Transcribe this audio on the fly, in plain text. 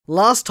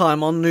Last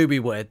time on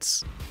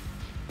Newbyweds.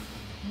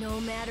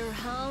 No matter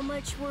how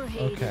much we're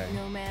hated,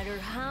 no matter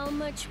how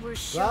much we're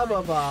Blah, shunned,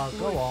 blah, blah.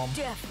 Go we're on.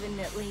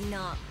 definitely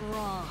not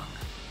wrong.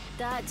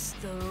 That's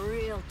the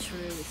real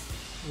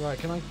truth. Right,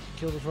 can I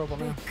kill this robot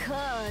now?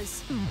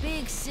 Because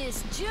Big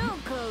Sis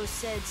Junko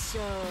said so.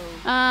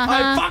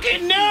 I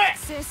fucking knew it!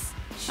 Sis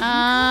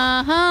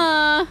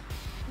Uh-huh.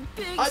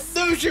 Big I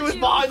knew she was Sis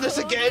behind this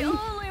Junko, again. The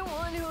only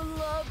one who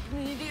loved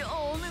me, the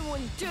only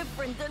one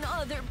different than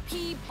other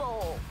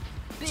people.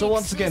 So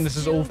once again, this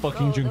is all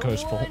fucking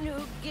Junko's fault.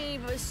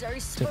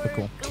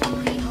 Typical.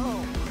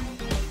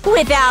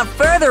 Without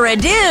further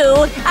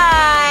ado,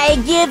 I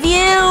give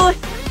you...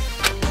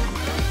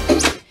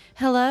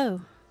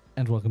 Hello.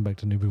 And welcome back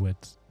to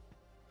Newbyweds.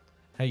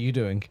 How you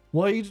doing?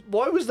 Why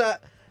was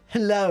that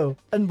hello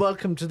and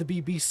welcome to the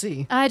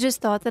BBC? I just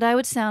thought that I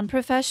would sound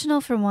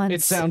professional for once.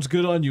 It sounds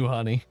good on you,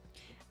 honey.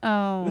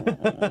 Oh.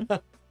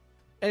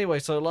 Anyway,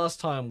 so last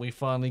time we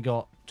finally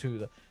got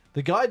to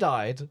the guy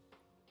died,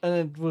 and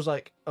it was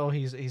like, oh,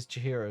 he's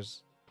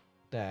Chihiro's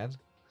dad,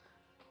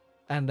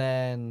 and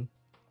then,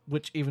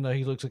 which even though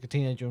he looks like a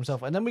teenager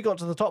himself, and then we got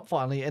to the top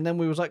finally, and then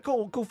we was like,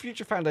 cool,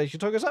 Future Foundation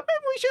took us up,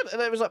 maybe we should,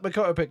 and it was like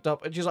Makoto picked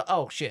up, and she's like,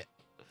 oh shit,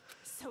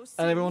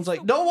 and everyone's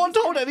like, no one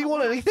told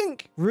anyone anything,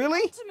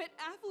 really? Ultimate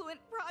affluent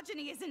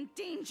progeny is in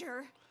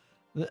danger.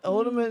 The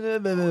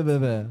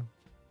ultimate.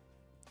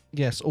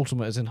 Yes,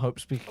 Ultimate is in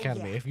Hope's Peak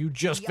Academy. yeah. If you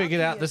just figured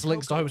out this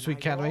links to Hope's Peak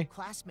Academy.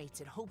 Classmates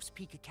at Hope's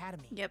Peak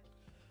Academy. Yep.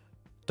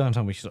 Don't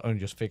tell me she's only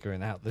just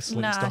figuring out this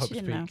links to Nah, Hope's she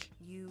didn't know. Peak.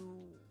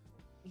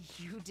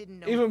 You didn't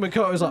know. Even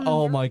Makoto's like,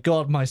 oh my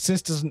god, my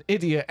sister's an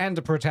idiot and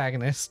a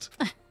protagonist.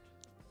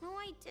 No,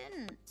 I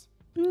didn't.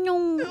 No.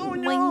 Oh,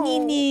 My no.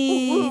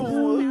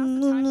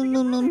 Now's the time for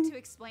your brother to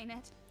explain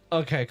it.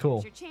 Okay,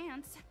 cool. Here's your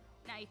chance.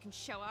 Now you can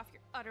show off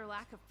your utter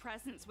lack of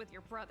presence with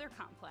your brother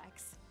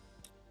complex.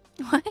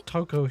 What?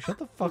 Toko, shut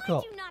the fuck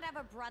up. Do you not have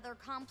a brother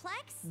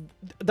complex?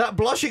 That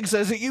blushing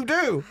says that you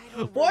do.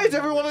 Why is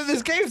everyone in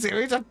this game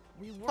series a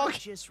We weren't fuck?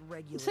 just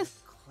regular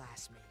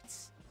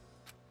classmates.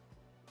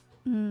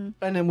 Mm.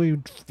 And then we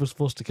was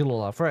forced to kill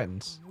all our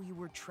friends. We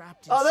were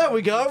trapped. Oh, there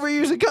we go. We're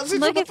using cutscenes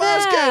Look from the at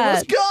first game.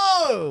 Let's that.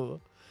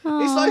 go.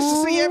 It's nice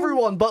to see Aw.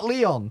 everyone but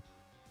Leon.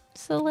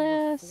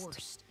 Celeste.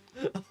 Forced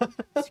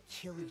to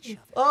kill each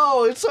other.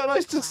 Oh, it's so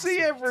nice to see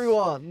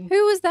everyone.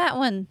 Who was that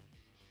one?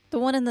 The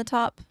one in the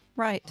top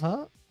right.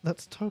 Huh?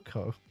 That's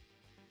Toko.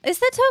 Is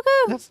that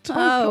Toko? That's Toko,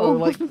 Oh.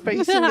 like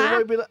facing the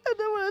way, be like, I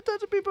don't want to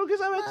touch people because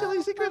I'm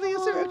actually secretly a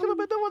serial killer,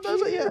 but no one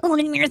knows it yet.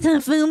 Only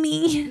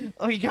Fumi.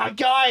 Oh, you got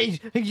guys!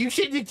 You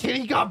said the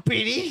kitty got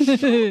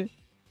bitties.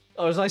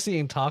 Oh, it's nice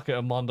seeing Taka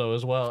and Mondo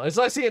as well. It's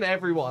nice seeing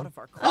everyone. One of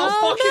our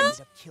Oh, classmates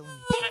ended up killing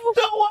each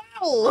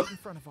Noel! other in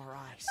front of our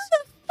eyes.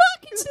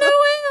 It's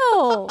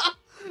Noel.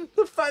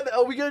 The fact that,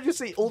 are we going to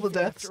see all the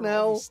deaths After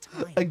all now? this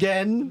time,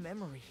 Again? The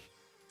memory,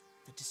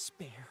 the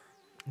despair.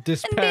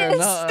 Despair.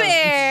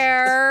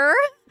 Despair.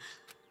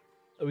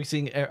 Are we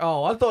seeing?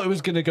 Oh, I thought it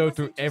was going to go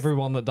through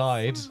everyone that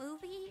died.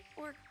 Movie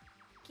or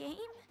game?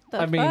 The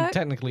I mean, fuck?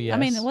 technically, yes. I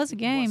mean, it was a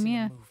game, Wasn't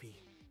yeah. A movie.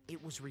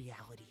 It was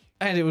reality.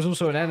 And it was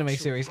also an anime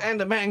series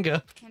and a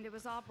manga. And it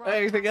was all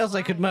Anything else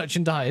they could broadcast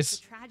live. merchandise.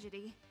 The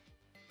tragedy.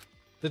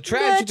 The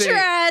tragedy. The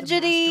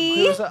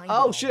tragedy. It was like,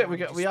 oh shit,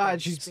 we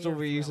actually still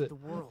reuse it.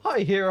 Hi,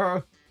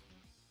 hero.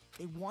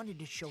 They wanted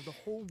to show the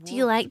whole world. Do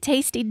you like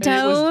tasty And it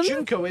was domes?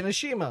 Junko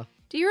Inashima.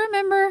 Do you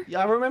remember? Yeah,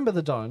 I remember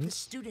the The dones.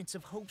 students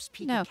of Hope's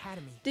Peak No.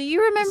 Academy. Do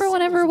you remember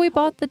whenever we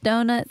bought the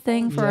donut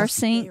thing for our Yes.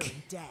 sink?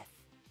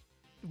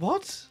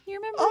 What? You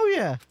remember? Oh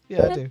yeah, yeah,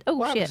 I That- do. oh,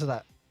 what happened shit. to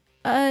that?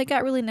 It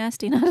got really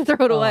nasty and I had to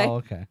throw it away. Oh,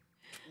 okay.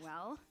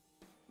 Well,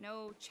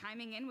 no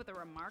chiming in with a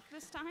remark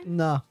this time?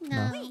 No,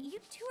 no. Wait, you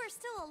two are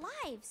still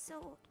alive,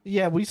 so...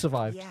 Yeah, we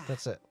survived. Yeah.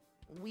 That's it.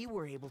 We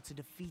were able to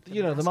defeat the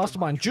You know, the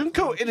mastermind,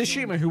 Junko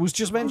Inashima, who was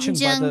just mentioned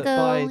Junko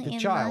by the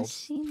child. Of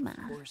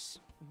Inashima. course,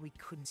 we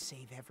couldn't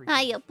save everyone.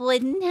 How you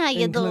pudding? How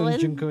you Including doing?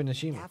 Junko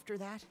Inashima. After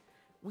that,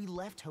 we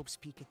left Hope's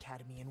Peak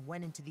Academy and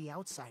went into the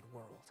outside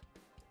world.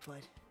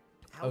 But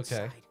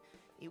outside,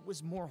 it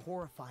was more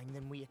horrifying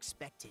than we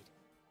expected.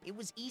 It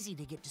was easy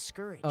to get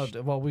discouraged. Oh,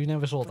 well, we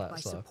never saw but by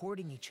that, so.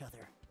 supporting each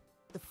other,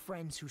 the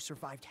friends who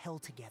survived hell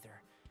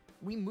together,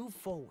 we moved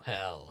forward.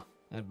 Hell.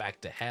 And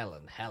back to hell,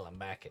 and hell, and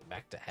back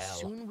to hell.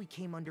 Soon we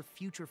came under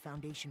Future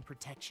Foundation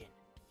protection.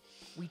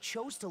 We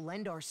chose to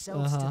lend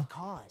ourselves to the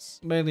cause.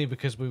 Mainly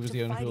because we was to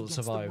the only fight people that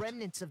against survived. The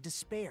remnants of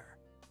despair,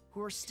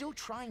 who are still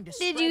trying to Did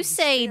spread you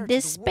say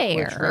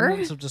despair to the world. Which despair?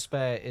 Remnants of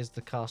Despair is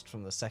the cast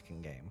from the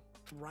second game.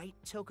 Right,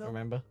 Toko?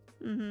 Remember?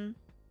 Mm-hmm.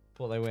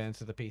 Before they went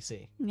into the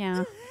PC.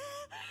 Yeah.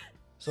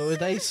 So are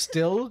they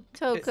still?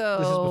 Toko,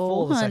 This is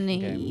before the second honey,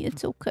 game.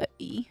 it's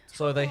okay.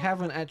 So they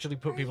haven't actually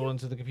put people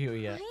into the computer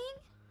yet.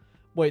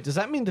 Wait, does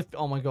that mean the?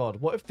 Oh my god!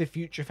 What if the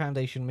Future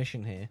Foundation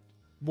mission here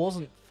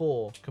wasn't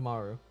for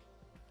Kamaru?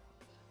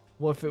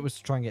 What if it was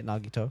to try and get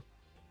Nagito?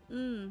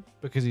 Mm.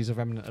 Because he's a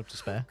remnant of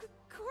despair.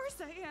 Of course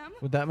I am.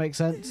 Would that make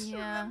sense?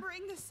 Yeah.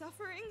 Remembering the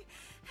suffering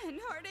and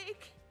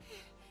heartache.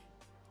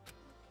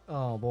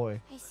 Oh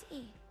boy. I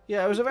see.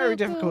 Yeah, it was a very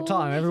difficult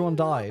time. Everyone I didn't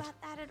know died.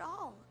 about that at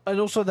all. And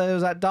also there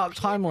was that dark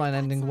timeline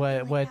ending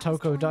where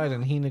Toko died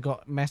and Hina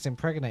got mass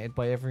impregnated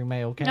by every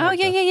male character. Oh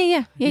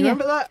yeah. You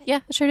remember that? Yeah,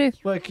 I sure do.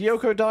 Where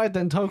Kyoko died,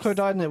 then Toko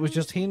died, and it was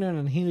just Hina,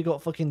 and Hina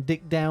got fucking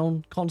dicked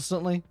down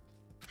constantly.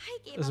 I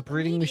gave As a up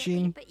breeding immediately,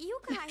 machine. But you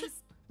guys,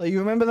 Like, you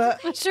remember that?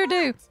 I sure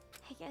do.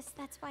 I guess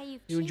that's why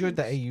you've You enjoyed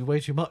that changed. AU way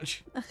too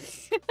much.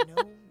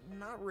 No,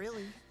 not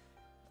really.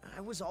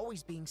 I was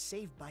always being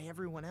saved by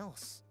everyone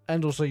else.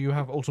 And also you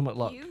have ultimate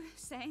luck. You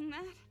saying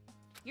that?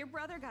 Your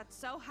brother got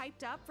so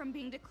hyped up from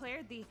being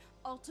declared the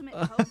ultimate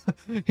hope.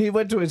 He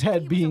went to his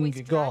head He was being always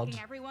a god. dragging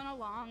everyone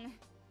along,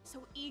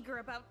 so eager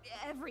about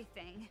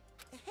everything.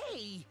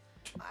 Hey,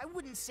 I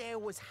wouldn't say I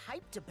was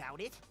hyped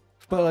about it.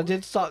 But I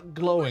did start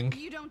glowing.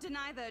 You don't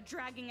deny the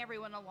dragging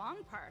everyone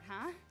along part,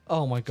 huh?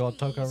 Oh my god,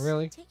 Toko, Please,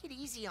 really? Take it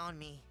easy on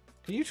me.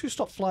 Can you two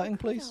stop flirting,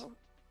 please? Makoto,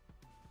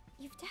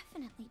 you've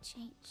definitely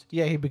changed.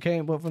 Yeah, he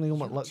became went from the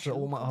ultimate You luck to too,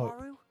 ultimate hope.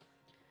 Komaru?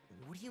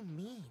 What do you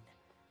mean?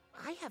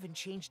 I haven't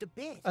changed a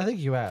bit. I think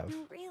you have.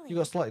 No, really. You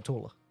got slightly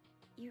taller.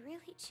 You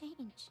really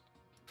changed.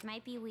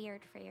 Might be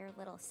weird for your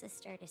little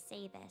sister to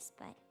say this,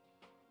 but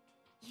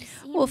you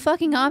seem Well,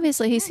 fucking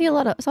obviously, he saw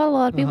a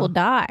lot of people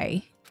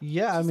die.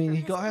 Yeah, I Just mean, from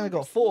he this kind of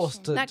got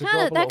forced to That grow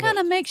kind up of a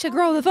little bit. makes you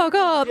grow the fuck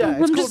up. Yeah,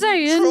 it's I'm just called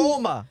saying.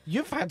 trauma.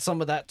 You've had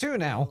some of that too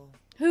now.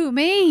 Who,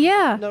 me?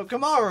 Yeah. No,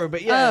 Kamaru,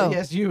 but yeah, Oh.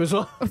 yes, you as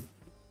well.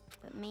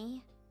 But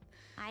me,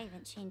 I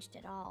haven't changed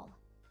at all.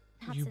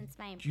 Not since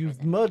my You've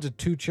imprisonment. murdered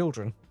 2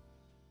 children.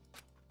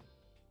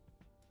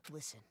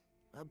 Listen,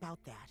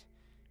 about that,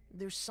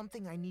 there's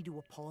something I need to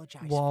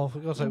apologize Well, for.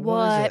 for God's sake, What,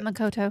 what is it?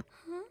 Makoto?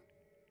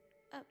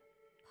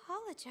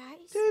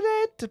 Apologize. Too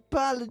late to The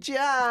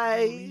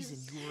apologize. reason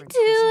you were in Too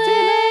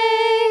prison,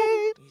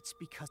 late. it's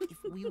because if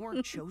we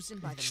weren't chosen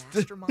by the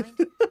mastermind,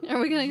 Are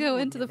we gonna you go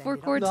wouldn't into the have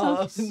four ended up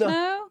chords? No,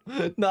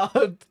 song? no.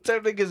 No,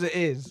 don't think as it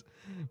is.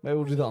 Maybe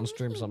we'll do that on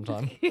stream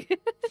sometime.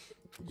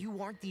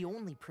 you aren't the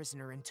only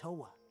prisoner in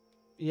Toa.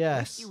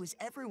 Yes. You is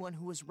everyone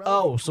who was Oh,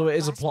 relevant to so our it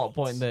is a plot classmates.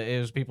 point that it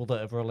was people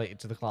that are related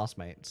to the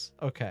classmates.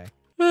 Okay.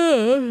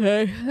 Oh,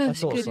 okay. That's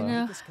thought good so. to To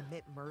know. make us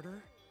commit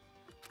murder,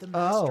 the Oh.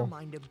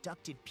 mastermind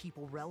abducted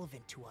people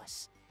relevant to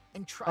us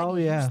and tried Oh,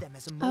 to yeah. use them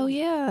as a motive. Oh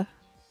yeah.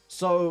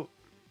 So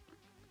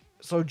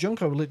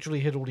Junko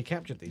literally had already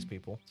captured these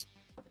people.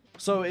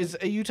 So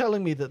are you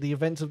telling me that the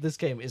events of this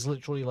game is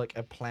literally like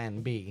a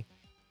plan B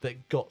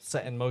that got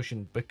set in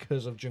motion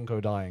because of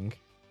Junko dying?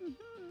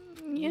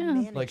 We Yeah.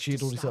 managed Like she'd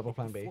to already set stop up a it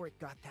plan B. before it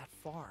got that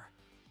far.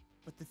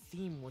 But the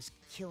theme was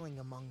killing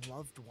among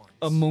loved ones.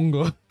 Among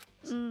us.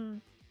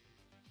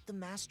 The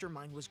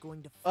mastermind was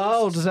going to force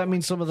Oh, us does to that mean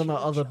watch some of them kill are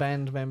each other other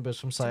band members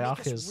from to make us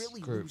Sayaka's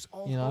really group? lose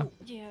all You know? hope.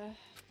 Yeah.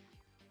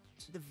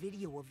 The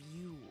video of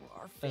you,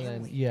 our And family,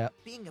 then yeah.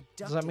 being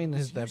abducted that mean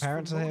was their used for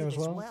parents are here motive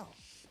as well?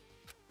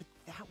 But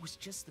that was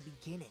just the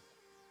beginning.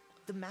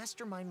 The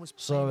mastermind was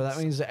So planning that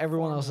means that something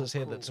everyone far else more that's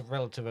here that's a cruel.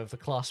 relative of the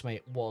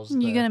classmate was You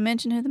the... gonna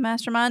mention who the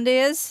mastermind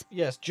is?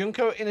 Yes,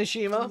 Junko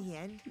Inashima. In the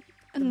end,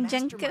 the Junko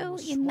mastermind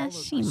was swallowed by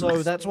Inashima.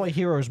 So that's why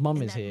despair, Hiro's mum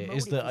and is that here, is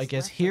motive that I is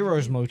guess left Hiro's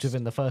unused. motive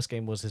in the first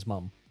game was his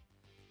mum.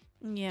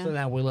 Yeah. So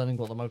now we're learning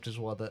what the motives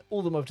were, that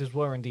all the motives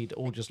were indeed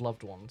all just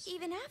loved ones.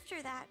 Even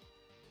after that,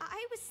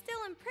 I was still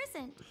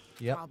imprisoned.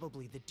 Yep.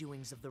 Probably the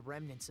doings of the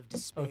remnants of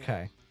despair.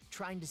 Okay.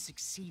 Trying to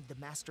succeed the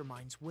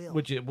mastermind's will.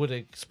 Which it would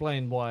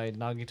explain why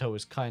Nagito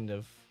is kind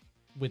of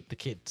with the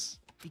kids.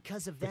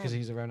 Because of them, Because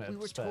he's a remnant we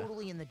of were despair.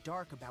 totally in the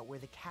dark about where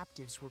the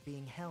captives were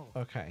being held.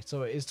 Okay,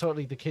 so it is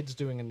totally the kids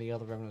doing and the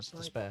other remnants of But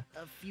despair.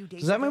 a few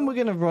days Does that mean ago, we're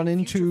going to run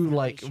Future into,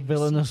 like, Foundation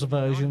villainous received an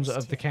versions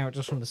anonymous of the tip.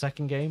 characters from the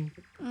second game?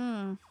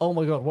 Mm. Oh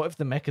my god, what if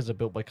the mechas are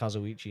built by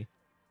Kazuichi?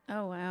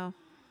 Oh wow.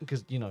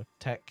 Because, you know,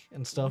 tech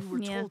and stuff. We were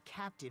Yeah. told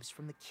captives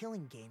from the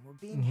killing game were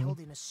being Mhm. held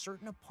in a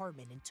certain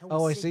apartment in Toa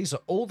Oh, I City. see.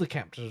 So all the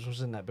captors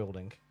was in that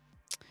building.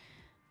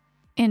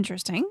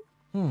 Interesting.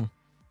 Hmm.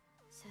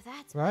 So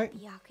that's Right. why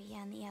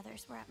Byakuya and the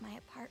others were at my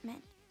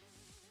apartment.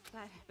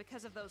 But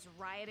because of those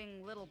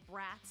rioting little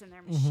brats and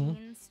their Mhm.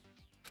 machines,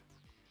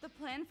 the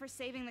plan for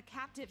saving the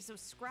captives was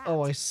scrapped.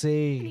 Oh, I And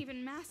see.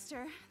 even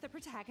Master, the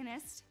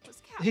protagonist,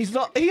 was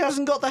captured. He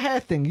hasn't got the hair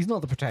thing. He's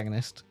not the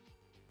protagonist.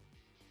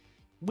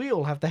 We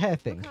all have the hair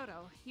thing.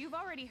 Makoto, you've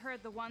already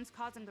heard the ones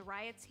causing the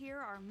riots here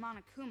are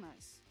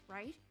Monokumas,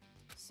 right?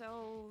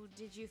 So,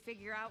 did you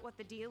figure out what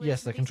the deal is Yes,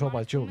 with they're these controlled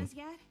by children. Monokumas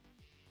yet?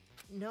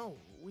 No,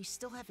 we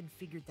still haven't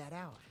figured that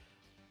out.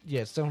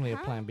 Yeah, it's definitely a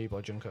Huh? plan B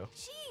by Junko.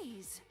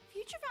 Jeez,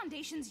 Future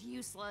Foundation's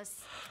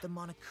useless. The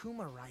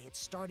Monokuma riot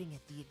starting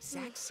at the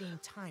exact same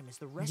time as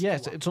the rest.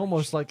 Yes, it's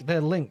almost like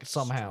they're linked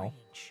somehow.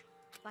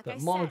 Like That I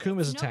said,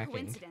 Monokuma's it's no attacking.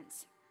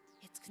 coincidence.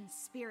 It's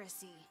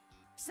conspiracy.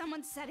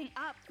 Someone's setting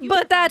up.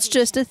 But that's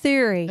just a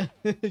theory.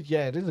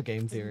 Yeah, it is a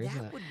game theory,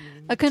 isn't it?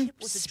 A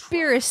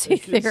conspiracy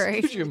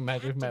theory. Could you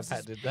imagine if Matt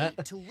Pat did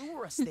that? To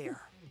lure us there.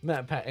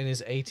 Matt Pat in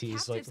his 80s,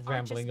 like Captives aren't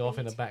rambling just off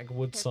in a bait.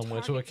 backwoods They're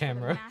somewhere to a targets for the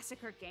camera.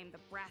 massacre game the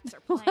brats are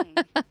playing.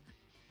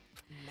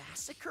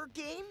 Massacre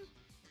game?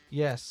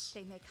 Yes.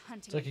 They make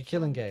hunting like a and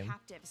killing killing game.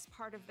 captives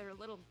part of their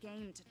little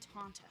game to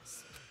taunt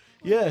us.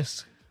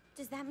 Yes.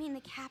 Does that mean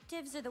the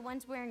captives are the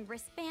ones wearing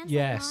wristbands?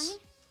 Yes. Like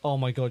mine? Oh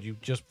my god, you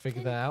just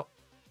figured that out?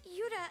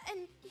 Yuta,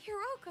 and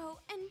Hiroko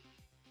and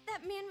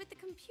that man with the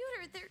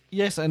computer, they're...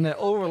 Yes, and they're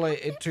all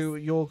related to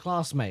your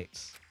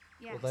classmates.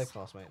 Yes. Or their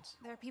classmates.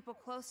 They're people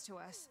close to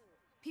us.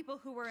 People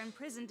who were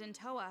imprisoned in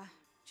Toa,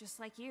 just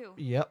like you.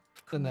 Yep,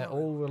 and they're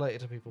all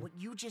related to people. What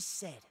you just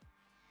said,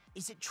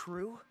 is it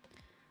true?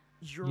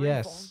 You're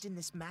Yes. involved in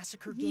this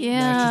massacre game?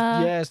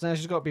 Yeah. Yes, now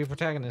she's got to be a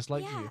protagonist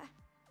like yeah. you.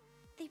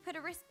 They put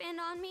a wristband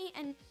on me,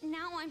 and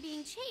now I'm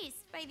being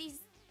chased by these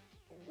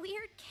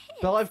weird kids.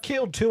 But I've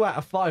killed 2 out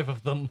of 5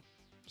 of them,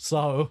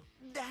 so...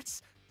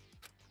 That's...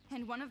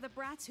 And one of the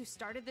brats who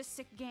started this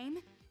sick game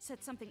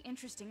said something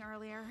interesting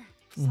earlier.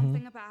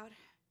 Something about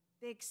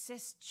Big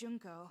Sis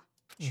Junko.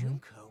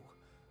 Junko?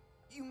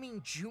 You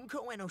mean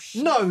Junko and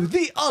Oshima? No,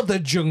 the other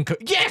Junko.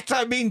 Yes,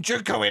 I mean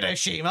Junko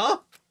Inoshima.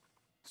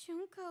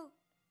 Junko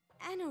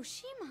and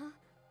Oshima.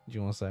 Do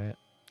you want to say it?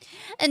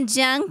 And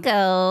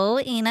Junko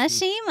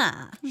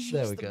Inoshima. She's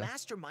There we the go.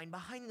 mastermind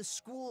behind the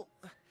school...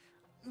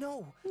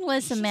 No.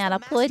 What's the she's matter,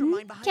 Puddin'?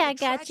 mastermind behind the I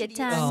got your tragedy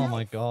tongue. Oh herself.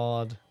 my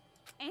god.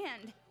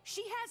 And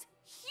she has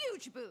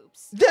huge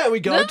boobs. There we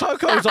go.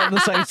 Toko's on the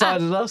same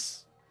side as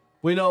us.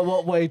 We know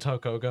what way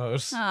Toko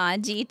goes. Aw,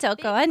 gee,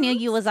 Toko, I knew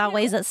you was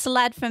always a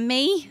slut for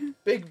me.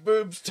 Big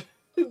boobs.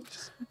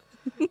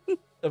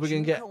 Are we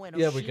gonna get? Junko and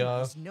Yeah, we Oshima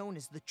go. is known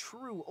as the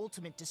true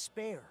ultimate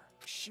despair.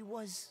 She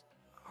was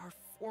our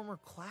former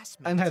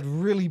classmate. And had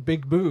really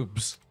big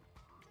boobs.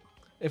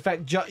 In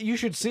fact, you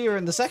should see her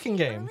in the second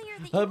game. Earlier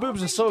that Her you boobs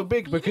are already so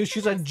big defeated because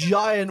she's the a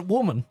giant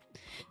woman.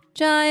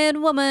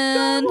 Giant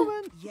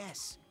woman.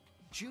 Yes,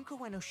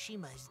 Junko and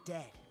Oshima is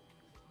dead.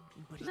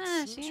 But it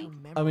Nah, seems she her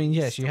ain't. memory I mean,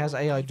 yeah, is she still has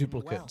AI alive and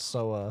duplicates,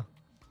 well. so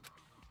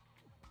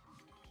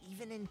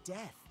Even in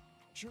death,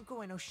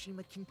 Junko and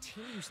Oshima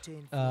continues to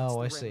influence Oh, the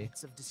I see.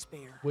 remnants of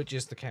despair. which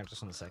is the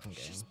characters in the second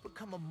game. She's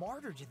become a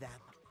martyr to them.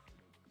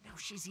 Now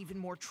she's even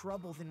more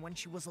trouble than when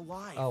she was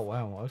alive. Oh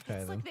wow, okay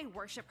It's then. like they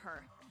worship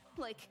her.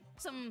 Like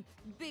some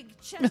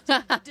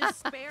big-chested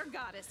despair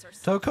goddess or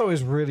something. Toko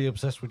is really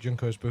obsessed with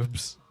Junko's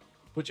boobs.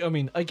 Which, I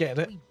mean, I get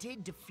it. We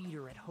did defeat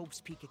her at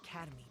Hope's Peak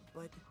Academy,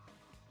 but...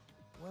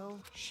 Well,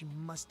 she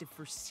must have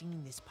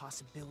foreseen this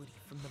possibility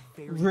from the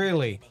very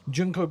Really? beginning.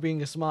 Junko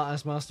being a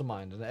smart-ass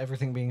mastermind and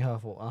everything being her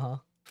fault, uh-huh.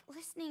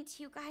 Listening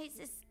to you guys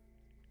is...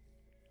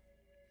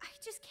 I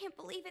just can't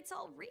believe it's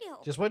all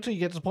real. Just wait till you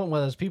get to the point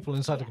where there's people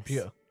inside the Yes.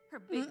 computer. Her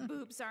big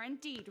boobs are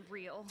indeed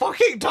real.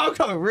 Fucking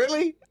Toko,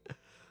 really?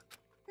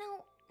 No,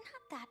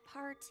 not that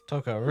part.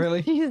 Toko,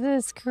 really?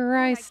 Jesus I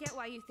Christ. get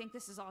why you think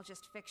this is all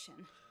just fiction.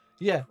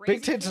 Yeah, Crazy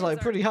big tits kids are like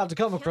are pretty hard to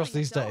come across killing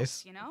these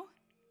adults, days. You know?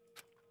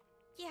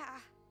 Yeah.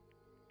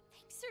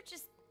 Things are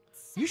just...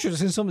 You should have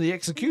seen some of the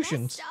messed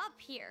executions. up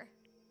here.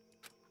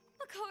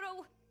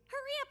 Makoto,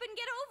 hurry up and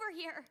get over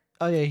here.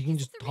 Oh yeah, you can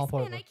It's just the hop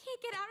over. wristband. I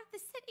can't get out of the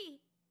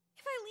city.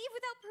 If I leave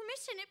without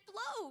permission, it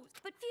blows.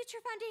 But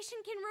Future Foundation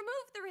can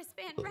remove the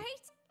wristband,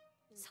 right?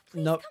 So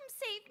please Nope. come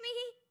save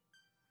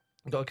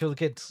me. Gotta kill the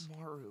kids.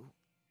 Maru.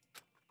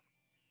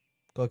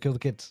 Gotta kill the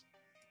kids.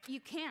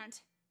 You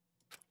can't.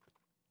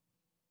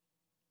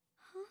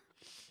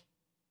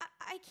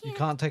 I can't. You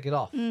can't take it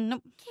off.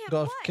 Nope. Can't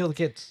Gotta what? kill the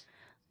kids.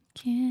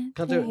 Can't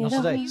Can't do it, take not it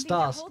today. off. You think they're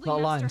Stars, holding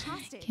not Master aligned.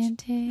 hostage. Can't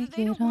take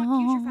They it don't want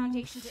Future off.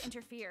 Foundation to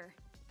interfere.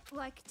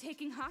 Like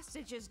taking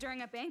hostages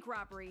during a bank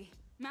robbery.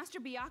 Master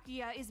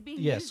Byakuya is being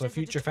Yes, used so as a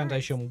Future deterrent.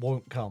 Foundation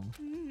won't come.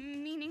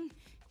 Meaning,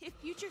 if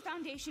Future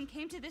Foundation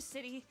came to this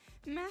city,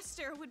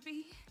 Master would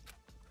be...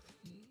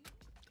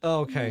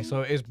 Okay,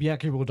 so it's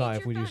Byakuya will die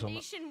if Future we do something.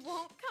 Foundation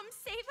won't come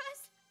save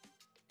us?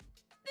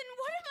 Then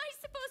what am I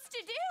supposed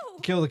to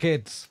do? Kill the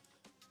kids.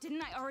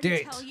 Didn't I already Do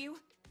it. tell you?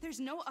 There's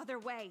no other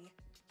way.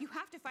 You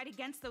have to fight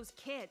against those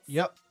kids.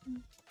 Yep.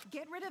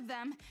 Get rid of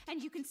them,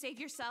 and you can save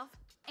yourself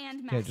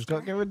and Master. Yeah, just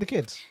gotta get rid of the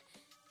kids.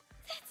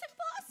 That's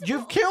impossible.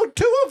 You've killed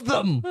 2 of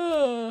them!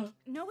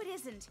 No, it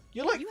isn't.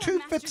 You're like You have 2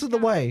 Master's fifths of the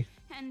gun, way.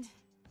 And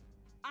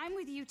I'm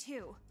with you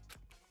too.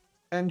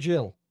 And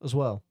Jill as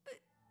well. But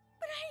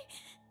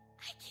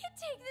I can't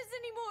take this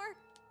anymore.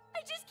 I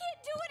just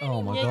can't do it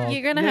Oh my anymore. god.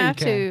 You're gonna Yeah, you have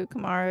can. to,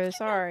 Kamaru.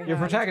 Sorry. You're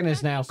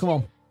protagonist now. Come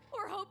on.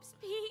 Or Hope's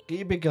Peak. Get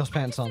your big girl's I'm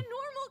pants just on. a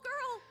normal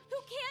girl who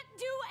can't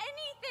do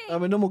anything.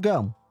 I'm a normal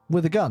girl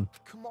with a gun.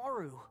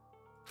 Kamaru.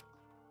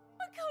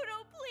 Makoto,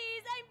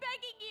 please, I'm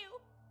begging you.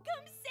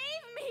 Come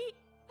save me.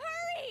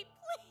 Hurry,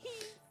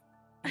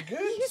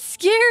 please. You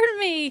scared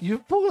me.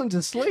 You've fallen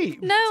to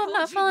sleep. No, I'm Told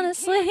not you falling you can't.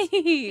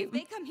 asleep. If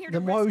they come here to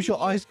Then why was rescue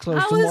your eyes you, closed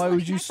I and was- why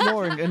was you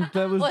snoring and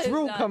there was Was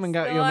drool not coming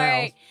out your mouth?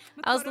 snoring.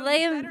 I was Makoto, you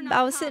laying. better not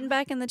I was come. sitting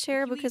back in the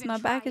chair If you because even my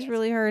back try is it.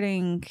 really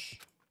hurting.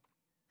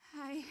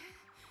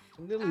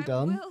 I'm nearly I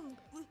done.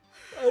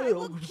 I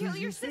will kill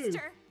your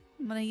sister.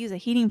 I'm gonna use a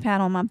heating pad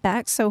on my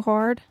back so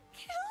hard.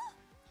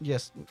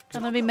 Yes.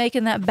 I'm gonna be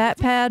making that bat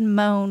pad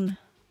moan.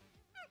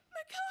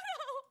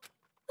 Makoto.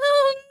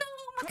 Oh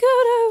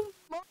no,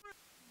 Makoto!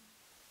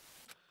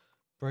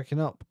 Breaking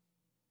up.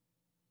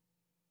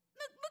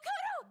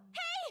 Makoto,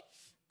 hey!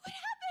 What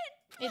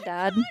happened? It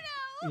died.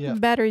 Makoto! Yeah.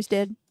 Battery's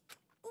dead.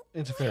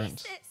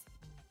 Interference. What is this?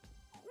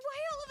 Why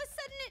all of a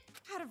sudden it...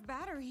 Out of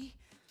battery.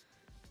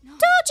 No,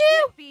 Told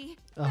you! can't be.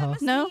 Uh-huh. That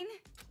must No. mean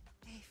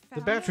they The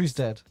found battery's us.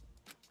 dead.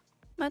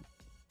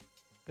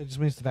 It just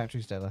means the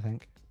battery's dead, I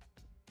think.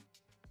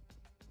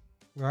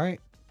 Right?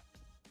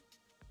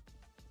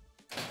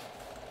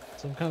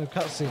 Some kind of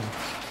cutscene.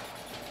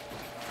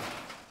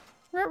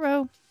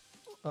 Ruh-roh.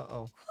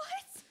 Uh-oh.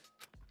 What?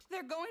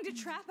 They're going to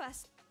trap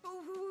us.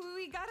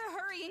 We gotta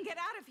hurry and get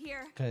out of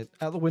here. Okay,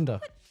 out the window.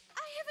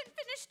 I haven't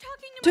finished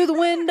talking to To my the brother.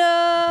 window!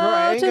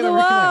 Right, To ain't the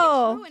gonna reconnect.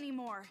 wall! True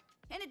anymore.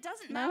 And it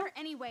doesn't No? matter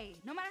anyway,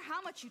 no matter how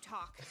much you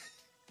talk.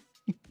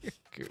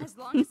 Good. As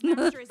long as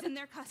Master is in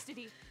their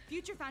custody,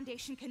 Future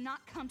Foundation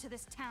cannot come to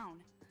this town.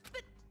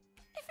 But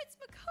if it's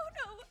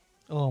Makoto,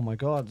 Oh my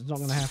god, it's not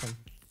gonna happen.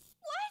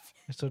 what?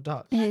 It's so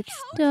dark. It's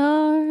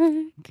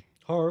dark.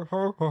 Horror,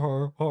 horror,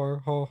 horror, horror,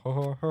 horror,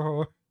 horror,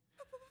 horror.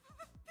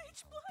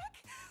 Pitch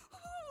black?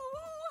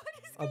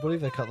 What is I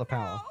believe they cut the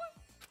power. now?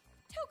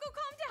 Toko,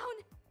 calm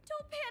down.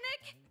 Don't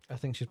panic. I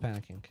think she's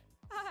panicking.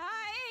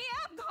 I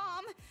am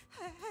calm.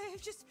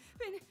 I've just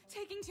been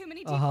taking too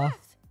many deep Uh-huh.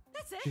 breaths.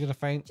 That's it. She's gonna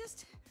faint.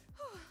 Just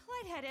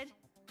lightheaded.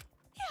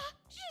 Yeah,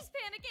 she's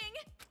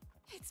panicking.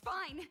 It's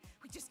fine.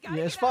 We just gotta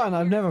Yeah, it's get out fine. of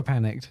I've here. never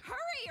panicked. Hurry,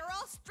 or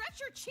I'll stretch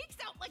your cheeks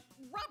out like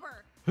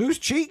rubber. Whose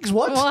cheeks?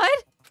 What?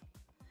 What?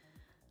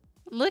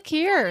 Look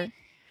here.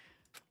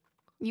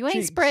 You ain't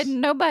Cheeks. spreading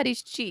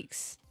nobody's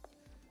cheeks.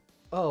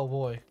 Oh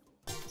boy.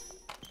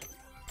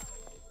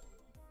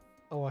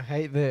 Oh, I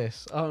hate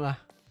this. Oh no.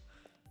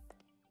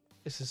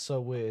 This is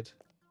so weird.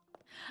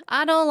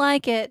 I don't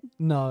like it.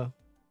 No.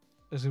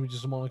 There's gonna be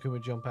just a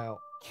Monokuma jump out.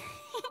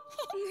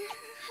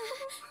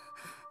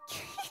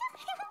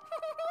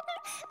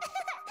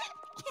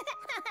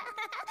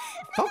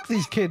 Fuck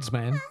these kids,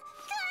 man.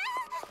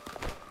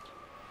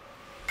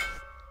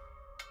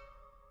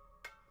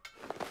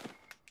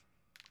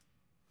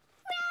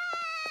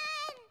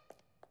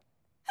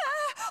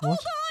 What? Hold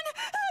on.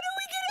 How do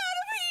we get out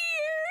of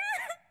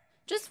here?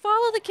 Just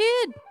follow the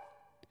kid.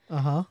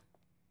 Uh-huh.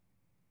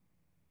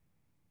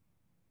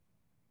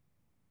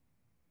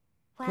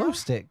 Glow Well,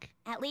 stick.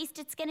 at least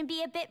it's gonna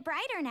be a bit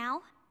brighter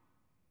now.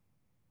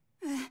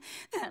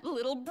 That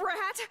little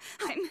brat.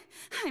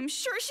 I'm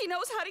sure she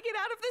knows how to get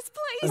out of this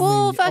place. Well,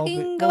 I'll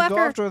fucking go I'll after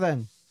go her. after her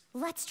then.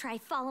 Let's try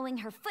following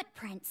her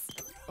footprints.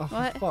 Oh,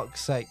 What? for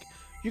fuck's sake.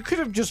 You could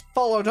have just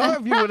followed her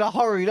if you would have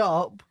hurried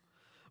up.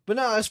 But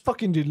now it's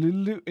fucking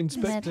Delulu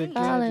Inspector Let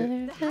follow Gadget.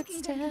 her The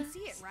hacking guy can footsteps. see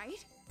it,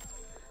 right?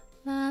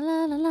 La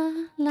la la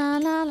la la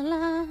la la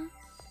la.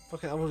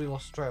 Fucking, I've already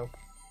lost trail.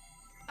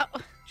 Oh.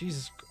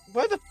 Jesus.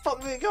 Where the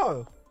fuck did it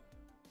go?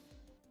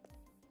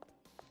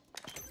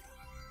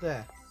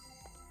 There.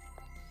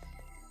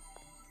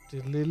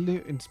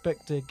 Diddly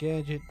Inspector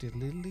Gadget.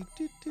 Diddly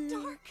doo doo.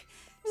 Dark.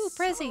 Ooh,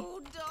 Prezi. So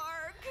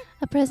dark.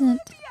 A present.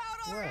 Get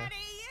out Where? already.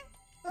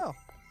 Oh.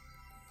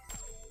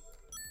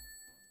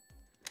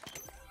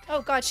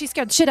 Oh god, she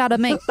scared the shit out of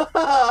me. What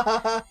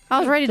I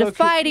was ready to Okay.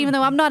 fight even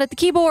though I'm not at the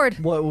keyboard.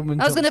 woman?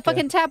 I was gonna jump scare?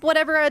 fucking tap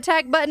whatever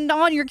attack button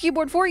on your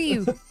keyboard for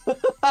you.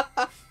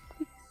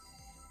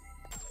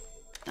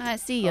 I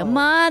see a Oh.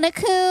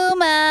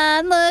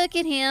 Monokuma. Look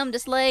at him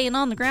just laying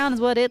on the ground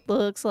is what it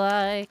looks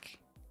like.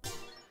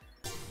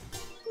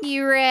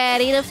 You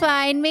ready to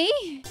find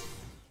me?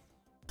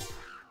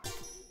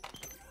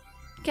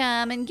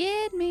 Come and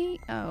get me.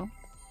 Oh.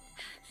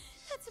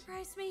 That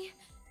surprised me.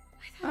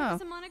 I thought it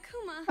was a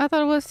Monokuma. I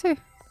thought it was too.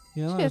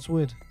 Yeah, no, Shit. it's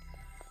weird.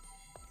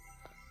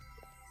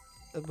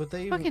 Would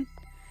they even... Fucking.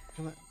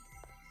 Can I...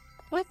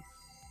 What?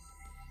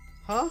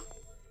 Huh?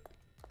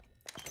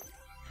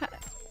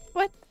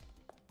 What?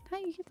 How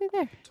you get through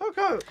there?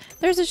 Toko!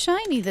 There's a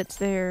shiny that's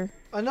there.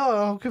 I know,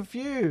 I'm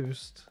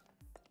confused.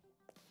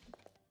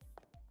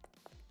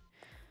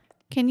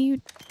 Can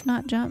you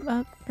not jump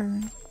up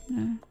or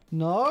no?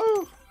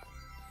 No?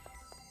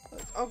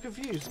 I'm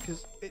confused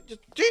because it just...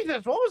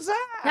 Jesus, what was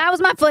that? That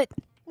was my foot.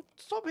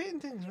 Stop hitting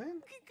things, man.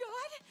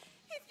 God,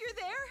 if you're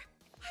there,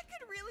 I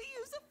could really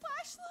use a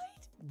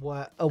flashlight.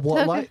 What? A what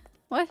Okay. light?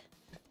 What?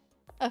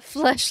 A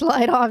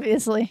flashlight,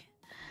 obviously.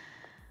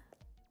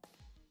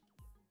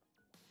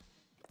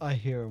 I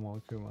hear a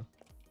Monokuma.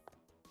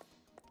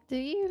 Do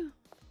you?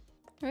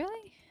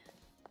 Really?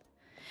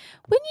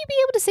 Wouldn't you be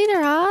able to see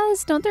their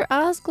eyes? Don't their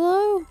eyes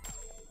glow?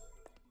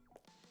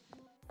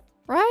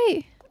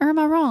 Right? Or am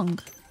I wrong?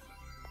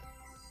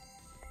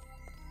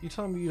 You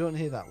telling me you don't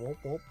hear that? Whoop,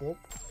 whoop, whoop.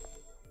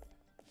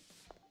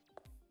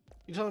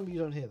 You telling me you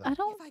don't hear that? I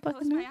don't If I close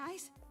fucking know. my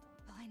eyes,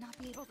 will I not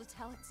be able to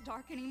tell it's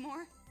dark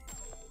anymore?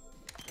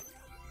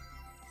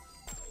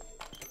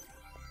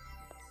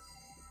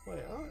 Wait,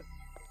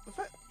 the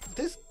fact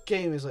this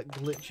game is like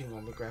glitching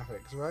on the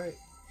graphics, right?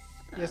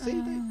 Yeah,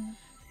 see?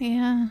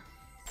 Yeah.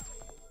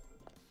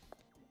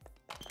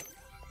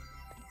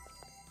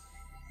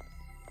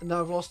 No,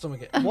 I've lost them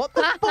again. What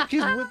the fuck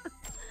is with...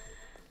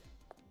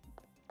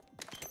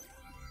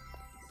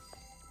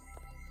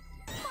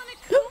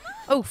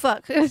 Oh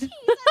fuck!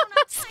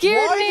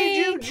 Scared Why me.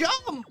 did you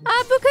jump?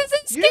 Because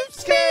it You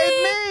scared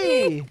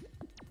me. scared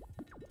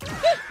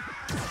me!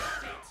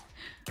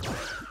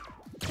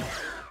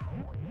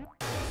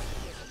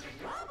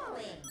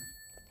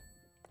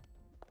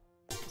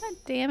 God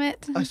damn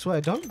it! I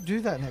swear, don't do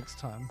that next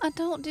time. I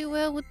don't do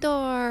well with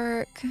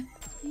dark.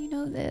 You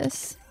know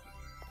this.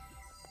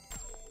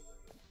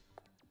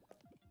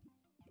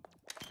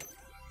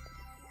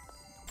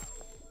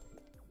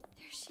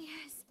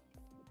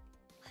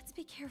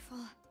 careful.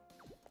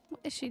 What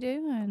is she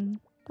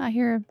doing? I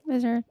hear.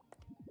 Is there?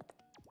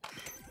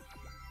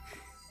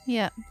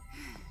 Yeah.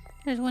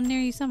 There's one near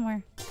you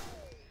somewhere.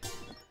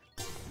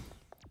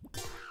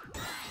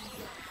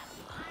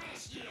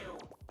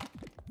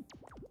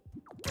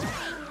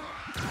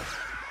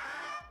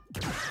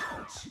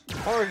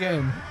 Horror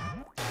game.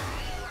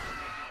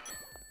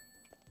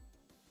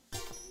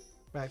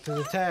 Back to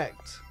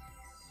detect.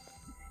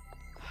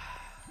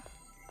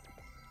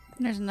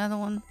 There's another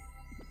one.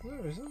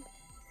 Where is it?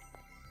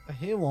 I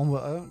hear one,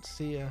 but I don't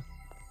see a.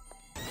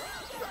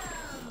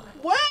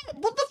 What?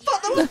 What the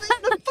fuck? That was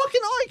the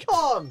fucking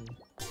icon!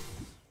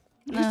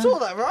 You saw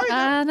that, right?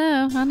 I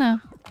know.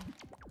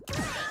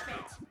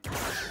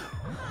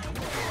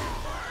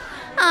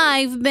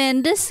 I've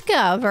been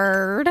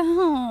discovered.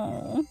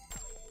 Oh.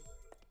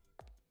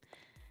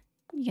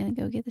 You gonna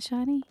go get the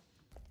shiny?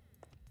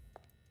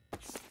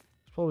 It's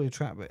probably a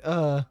trap,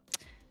 but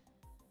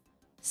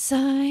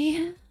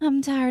Sigh.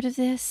 I'm tired of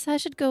this. I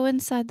should go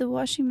inside the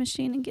washing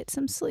machine and get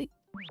some sleep.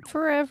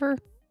 Forever.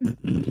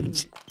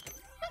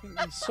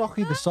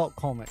 Socky the Sock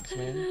comics,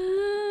 man.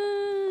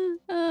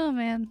 Oh,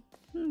 man.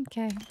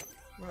 Okay.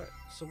 Right,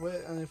 so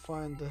where and I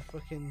find the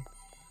fucking.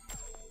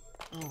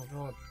 Oh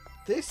god,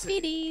 this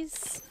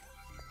Speedies.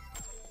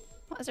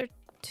 Why is there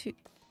two?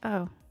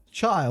 Oh.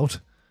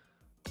 child.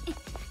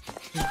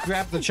 Just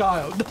grab the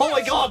child. Oh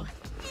my god!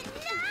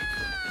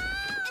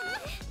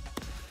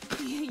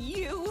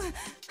 You!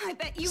 I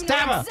bet you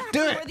Stab know her! exactly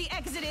Do it! where the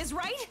exit is,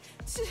 right?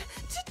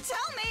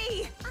 Tell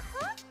me!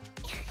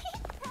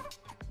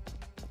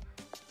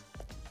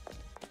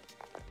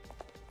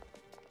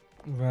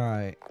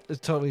 Right, it's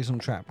totally some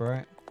trap,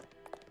 right?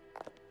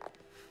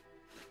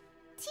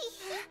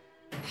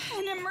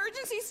 An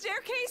emergency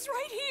staircase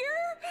right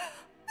here?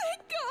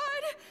 Thank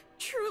God!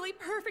 Truly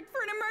perfect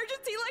for an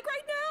emergency like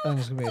right now! And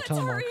there's gonna be a Let's ton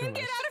of hurry and Marcomas.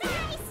 get out of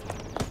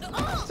here!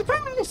 Oh.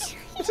 Surprise!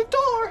 It's a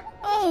door!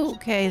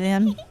 Okay,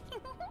 then.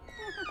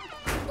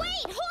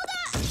 Wait, hold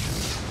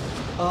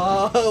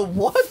up!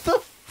 What the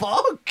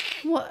fuck?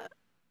 What?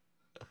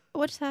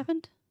 What just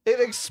happened? It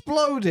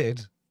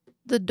exploded.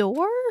 The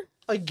door?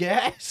 I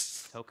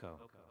guess. Toko.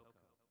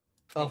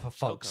 Oh, for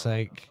fuck's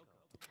sake.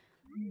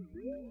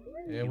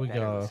 Here we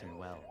go. Listen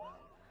well.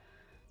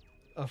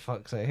 Oh,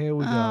 fuck's sake. Here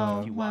we Oh.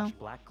 If you Wow. wash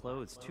black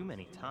clothes too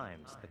many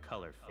times, the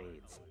color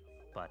fades.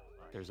 But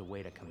there's a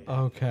way to combat go.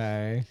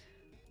 Okay.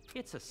 this.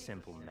 It's a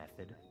simple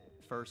method.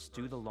 First,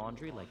 do the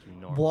laundry like you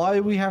normally Why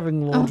are we would.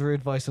 having laundry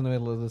advice in the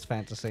middle of this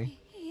fantasy?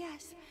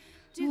 Yes,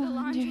 do the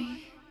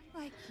laundry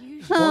like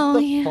usual. What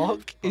the yeah.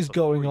 fuck But is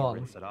before going you on?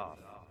 rinse it off,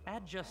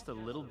 add just a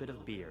little bit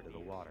of beer to the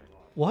water.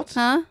 What?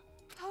 Huh?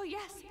 Oh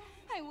yes,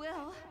 I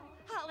will.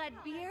 I'll add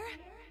beer,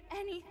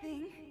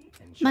 anything.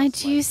 And My just like that,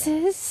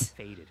 juices.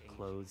 faded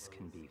clothes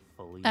can be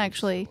fully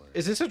Actually. restored.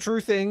 Is this a true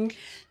thing?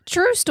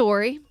 True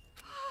story.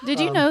 Did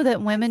you know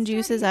that women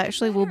juices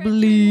actually will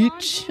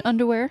bleach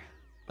underwear?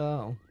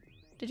 Oh.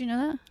 Did you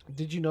know that?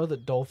 Did you know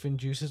that dolphin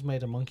juices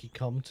made a monkey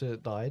come to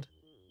died?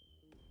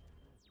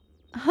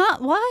 Huh?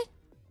 What?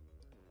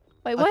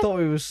 Wait, I what? thought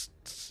we was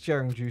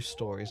sharing juice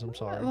stories. I'm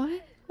sorry.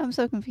 What? I'm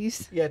so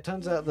confused. Yeah, it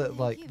turns out that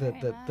like you the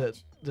very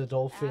the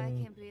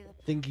dolphin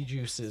thingy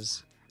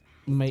juices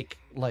make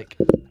like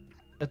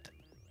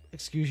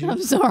excuse you.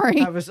 I'm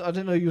sorry. I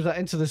didn't know you was that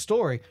into the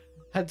story.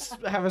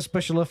 Have a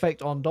special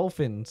effect on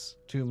dolphins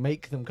to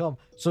make them come.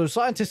 So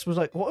scientists was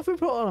like, what if we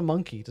put it on a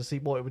monkey to see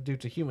what it would do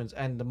to humans?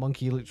 And the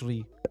monkey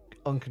literally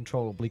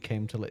uncontrollably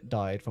came till it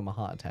died from a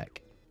heart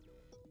attack.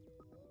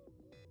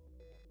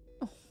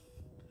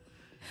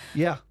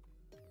 Yeah,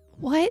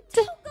 What?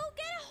 Go get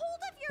a hold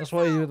of your. that's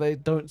why they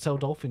don't sell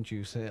dolphin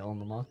juice on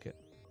the market.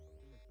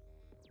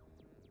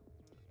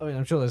 I mean,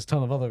 I'm sure there's a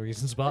ton of other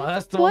reasons, but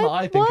that's the one that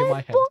I think in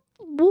my head.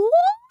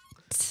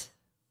 What?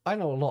 I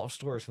know a lot of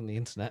stories from the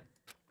internet.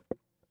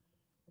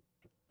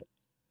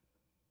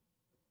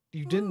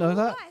 You didn't know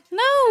that?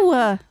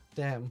 No.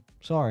 Damn.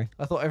 Sorry.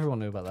 I thought everyone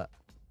knew about that.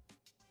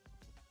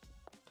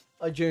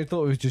 I genuinely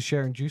thought we was just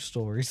sharing juice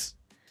stories.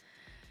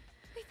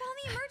 We found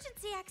the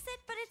emergency exit,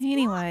 but it's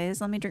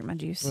Anyways, let me drink my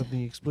juice. With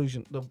the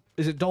explosion.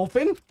 Is it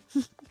dolphin?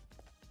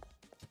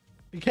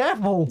 Be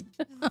careful.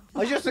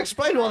 I just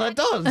explained what that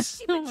does.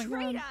 She Oh my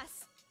betrayed God.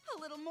 us. A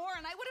little more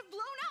and I would have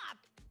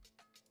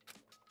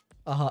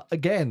blown up.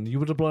 Again. You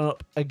would have blown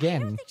up I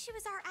again. don't think she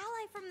was our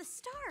ally from the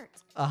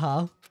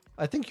start.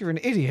 I think you're an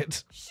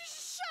idiot.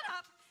 Shut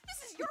up.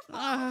 This is your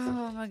fault.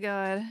 Oh my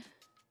god.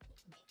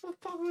 What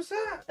the fuck was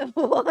that?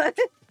 What?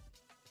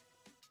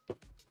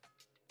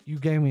 You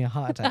gave me a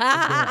heart attack.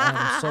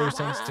 I am so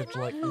sensitive to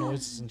like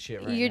noises and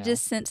shit right You're now.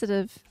 just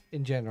sensitive.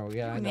 In general,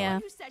 yeah, I know. Yeah.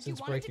 You said you Since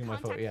wanted breaking to my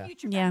foot, contact yeah.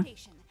 Future Yeah.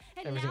 Foundation,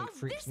 and Everything now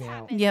freaks this me out.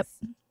 happens. Yep.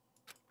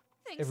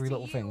 Thanks Every to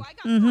little you, thing. I got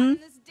caught in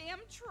this damn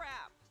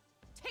trap.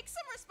 Take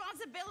some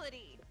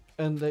responsibility.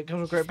 And it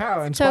comes with great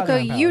power and Toko,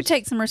 Spider-Man you powers.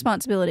 take some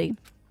responsibility.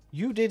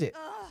 You did it.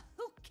 Ugh,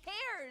 who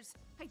cares?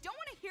 I don't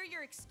want to hear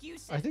your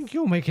excuses. I think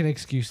you're making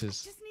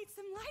excuses. Just need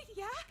some light,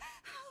 yeah?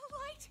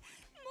 Light,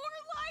 more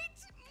light.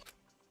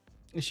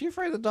 Is she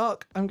afraid of the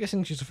dark? I'm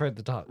guessing she's afraid of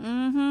the dark.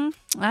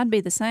 Mm-hmm. I'd be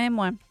the same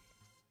one.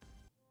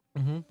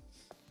 Mm-hmm.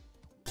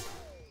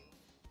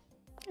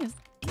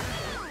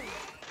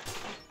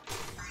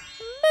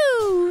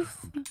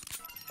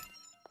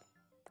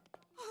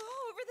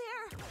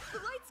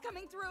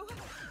 getting through.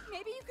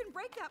 Maybe you can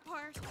break that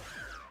part.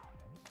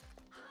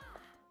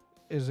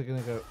 Is it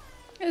gonna go?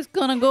 It's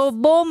gonna go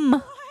boom.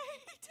 Now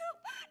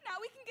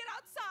we can get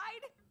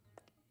outside.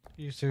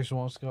 You seriously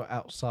want us to go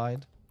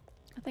outside?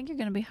 I think you're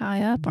gonna be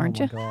high up, aren't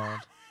oh you? my god.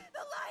 The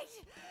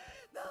light.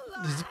 The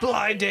light. This is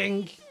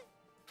blinding.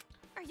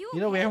 Are you? You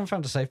know, we okay? haven't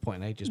found a save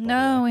point in ages. by the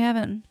No, way. we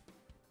haven't.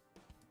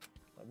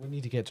 We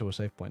need to get to a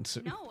save point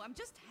soon. No, I'm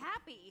just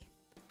happy.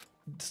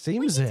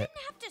 Seems You it. didn't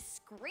have to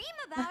scream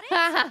about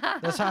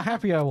it. That's how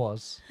happy I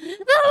was. The It's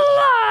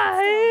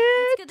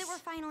light. good that we're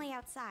finally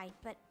outside,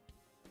 but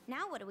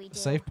now what do we do?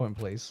 Save point,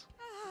 please.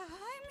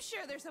 I'm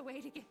sure there's a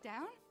way to get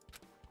down.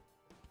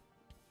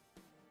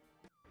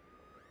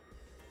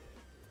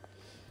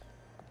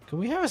 Can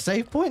we have a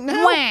save point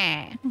now?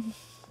 Wah.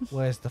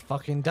 Where's the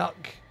fucking duck?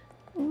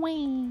 Wah.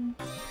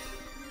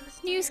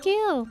 New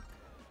skill.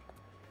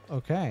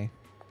 Okay.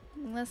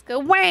 Let's go.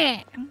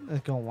 Wah.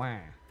 Let's go. Wow.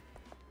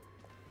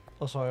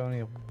 Also, I only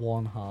have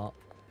one heart.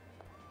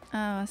 Oh,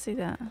 I see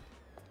that.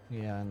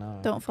 Yeah, I know.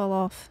 Don't fall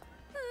off.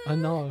 I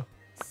know.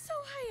 So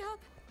high up.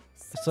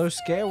 So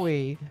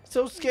scary.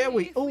 So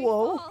scary. If Oh, we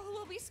whoa. fall,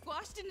 we'll be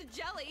squashed into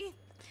jelly.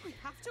 We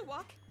have to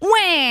walk.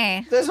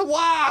 Wah. There's a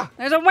wah!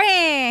 There's a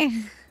wah.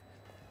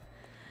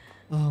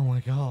 Oh my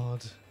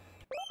god.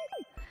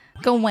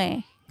 Go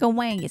wang. Go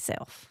wang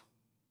yourself.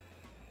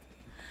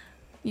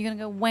 You gonna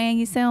go wang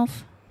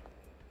yourself?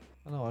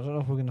 I know, I don't know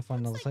if we're going to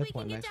find another Looks like save we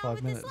point can in the get next down 5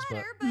 with minutes, this but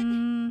ladder, but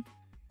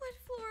what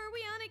floor are we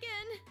on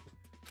again?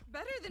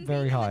 Better than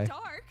Very being high. in the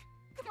dark.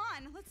 Come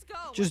on, let's go.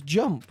 just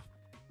jump.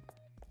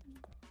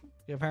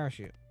 Get a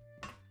parachute.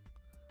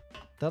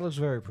 That looks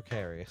very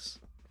precarious.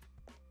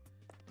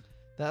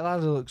 That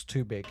ladder looks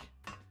too big.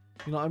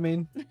 You know what I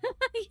mean?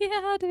 Yeah,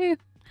 I do.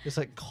 It's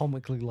like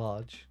comically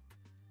large.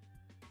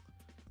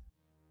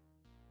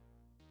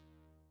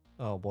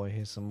 Oh boy,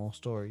 here's some more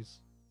stories.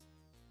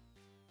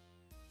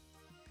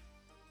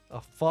 Oh,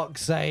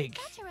 fuck's sake.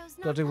 Tachiro's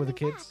not Gotta do it with the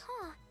coming kids. back,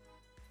 huh?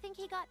 Think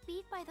he got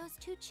beat by those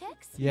two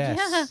chicks? Yes.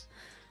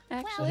 Yeah. I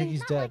Actually. think he's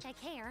not dead. like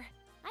I care.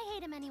 I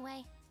hate him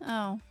anyway.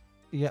 Oh.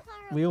 Yep,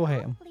 Taro we all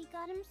hate him. probably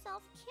got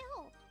himself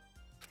killed.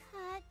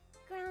 Cut,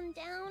 ground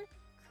down,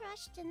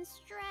 crushed and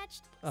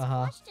stretched,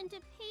 Uh-huh. squashed into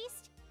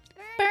paste,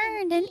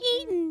 Burned and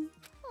eaten.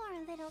 Poor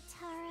little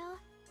Taro.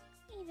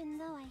 Even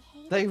though I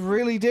hate They him.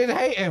 really did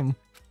hate him.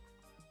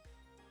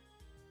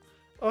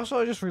 Also,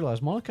 I just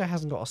realized Monica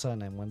hasn't got a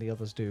surname when the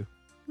others do.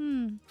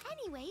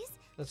 Anyways,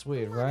 That's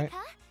weird, right? Monica,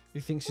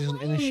 You think she's an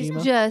why are you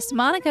Inashima? Just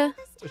Monica.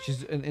 this But time?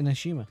 she's an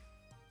Inashima.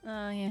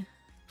 Oh, yeah.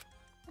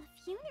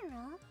 A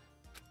funeral?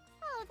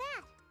 Oh,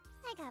 that.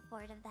 I got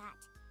bored of that.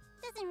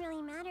 Doesn't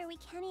really matter. We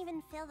can't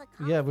even fill the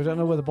coffin. Yeah, we don't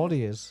know where the anyway.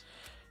 body is.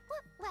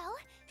 Well,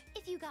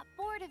 if you got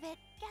bored of it,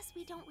 guess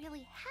we don't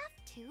really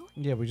have to.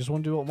 Yeah, we just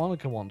want to do what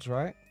Monica wants,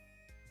 right?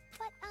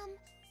 But,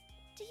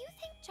 do you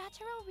think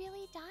Jotaro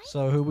really died?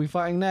 So who are we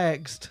fighting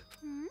next?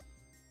 Hmm?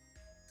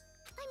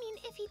 I mean,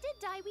 if he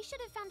did die, we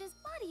should have found his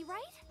body,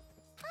 right?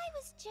 I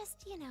was just,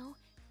 you know,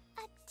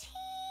 a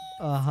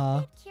teeny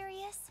bit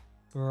curious.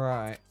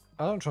 Right.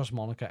 I don't trust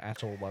Monica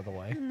at all, by the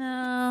way.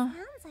 No.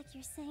 Sounds like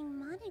you're saying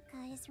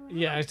Monica is wrong.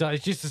 Yeah,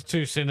 it's just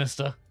too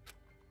sinister.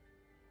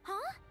 Huh?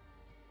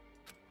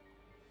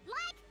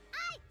 Like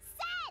I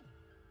said!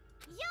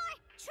 You're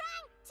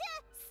trying to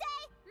say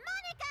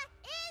Monica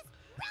is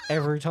wrong!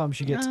 Every time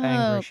she gets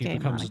angry, she Okay,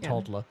 becomes Monica. a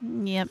toddler.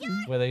 Yep.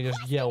 Where they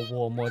just yell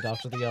one word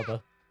after the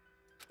other.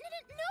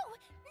 No,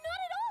 not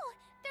at all!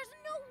 There's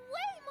no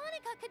way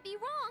Monica could be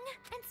wrong!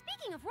 And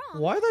speaking of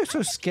wrong... Why are they so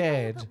I bet Kayla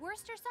scared put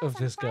Worcester sauce of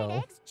on this fried girl?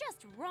 eggs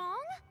just wrong?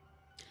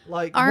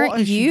 Like, Aren't what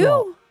has she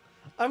got? you?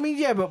 I mean,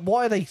 yeah, but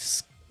why are they...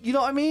 You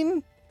know what I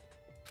mean?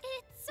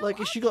 It's so Like,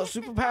 if she got obvious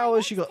that fried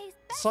superpowers, she eggs got,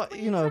 taste best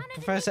when you know, drown it in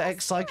Professor maple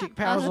X psychic syrup.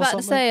 I powers was or about to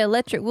something. say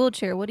electric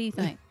wheelchair. What do you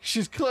think?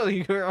 She's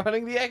clearly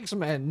running the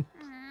X-Men.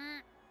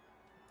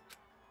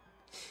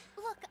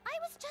 Look, I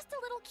was just a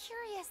little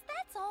curious,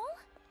 that's all.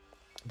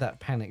 That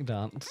panic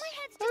dance. My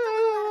head's just a little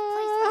out of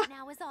place right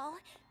now is all.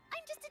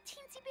 I'm just a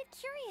teensy bit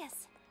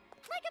curious.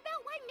 Like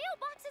about why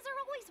mailboxes are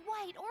always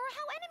white, or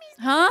how enemies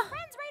Huh? become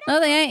friends right No,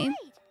 after they a ain't.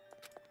 fight.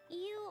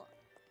 You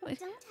Wait,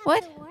 don't have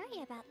what? to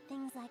worry about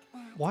things like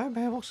that. Why are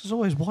mailboxes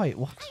always white?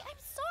 What? I'm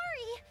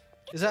sorry.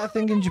 It's Is that a not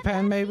thing like in I have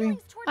Japan, bad maybe?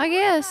 feelings toward I Monica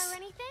guess. Or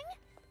anything.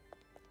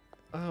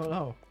 I don't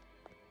know.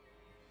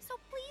 So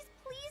please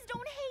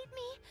don't hate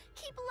me.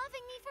 Keep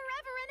loving me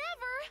forever and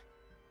ever.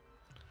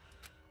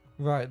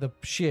 Right, the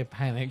sheer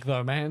panic,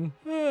 though, man.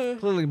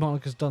 Clearly,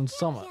 Monica's done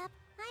something. Yep,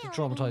 I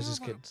to already traumatize know his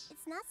that. kids.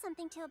 It's not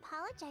something to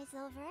apologize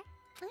over.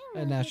 I'm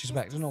And now really she's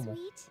back just to a normal.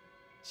 Sweet,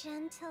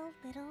 gentle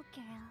little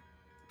girl.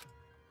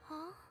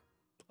 Huh?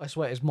 I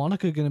swear, is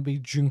Monica going to be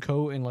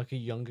Junko in, like, a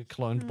younger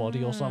cloned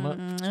body or something?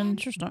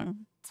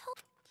 Interesting.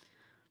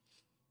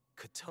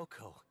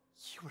 Kotoko,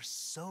 you were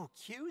so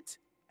cute.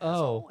 As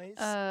Oh. always.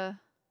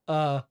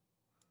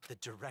 The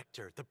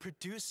director, the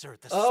producer,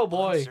 the Oh,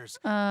 boy. sponsors.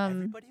 Um,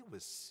 Everybody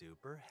was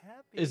super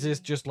happy. is this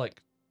just,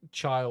 like,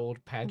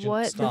 child pageant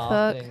What the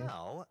star fuck? thing?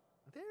 Now,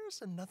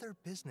 there's another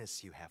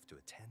business you have to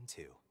attend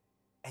to.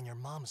 And your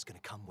mom's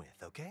gonna come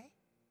with, okay?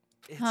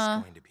 It's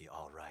going to be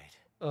all right.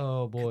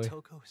 Oh boy.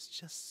 Kotoko is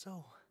just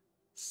so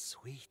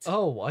sweet.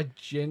 Oh, I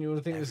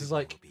genuinely think this is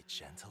Everyone like will be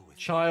gentle with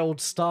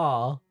child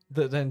star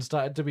that then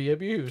started to be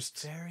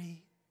abused.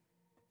 very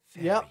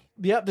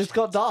Yep, this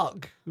got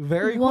dark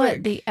very What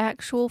quick. the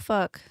actual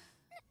fuck?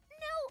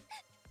 No,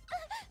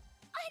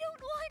 I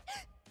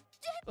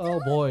don't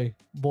want. Oh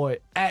boy,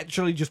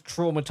 actually just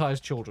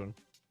traumatized children.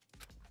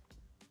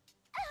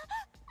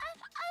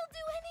 I'll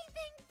do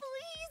anything,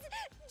 please.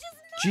 Just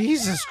not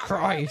Jesus now.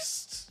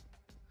 Christ.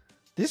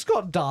 This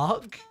got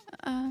dark.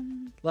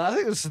 Like, I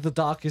think this is the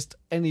darkest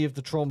any of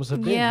the traumas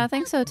have been. Yeah, I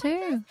think so too. With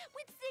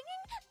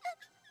singing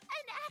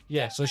and acting.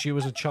 Yeah, so she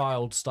was a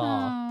child star.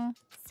 Aw.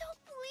 So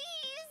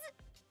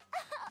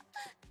please.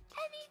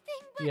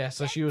 Anything but Yeah,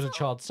 so she was a gentle.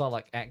 child star,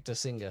 like actor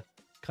singer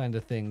kind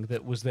of thing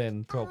that was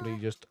then probably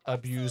just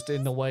abused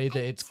in the way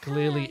that it's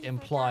clearly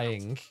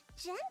implying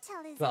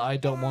Gentle is that a I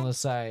don't want to bad,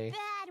 say,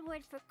 bad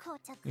word for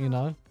Kotoko. you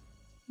know?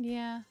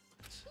 Yeah.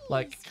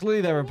 Like, clearly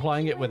they're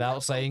implying it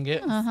without saying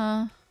it.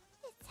 Uh-huh.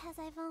 It's as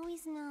I've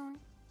always known.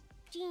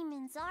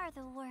 Demons are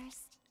the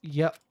worst.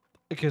 Yep,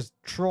 because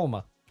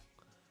trauma.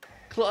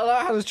 I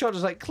like how this child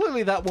is like,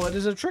 clearly that word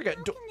is a trigger.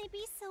 How can they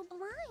be so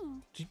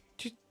blind? Did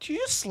you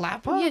just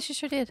slap her? Yeah, she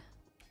sure did.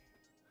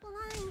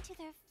 Blind to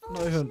their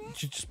Not even, foolishness,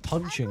 she's just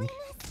punching.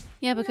 ugliness,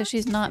 Yeah, because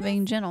she's not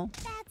being gentle.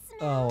 bad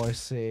smell, Oh, I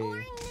see.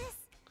 blindness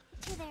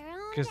to their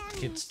own Because kids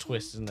damnation.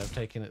 twist and they've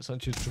taken it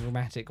such a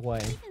dramatic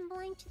way. Even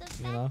blind to the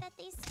fact know? that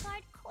they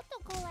scarred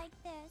Kotoko like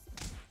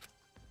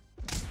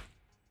this.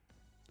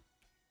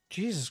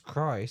 Jesus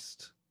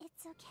Christ.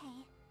 It's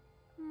okay.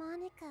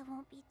 Monica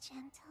won't be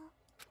gentle.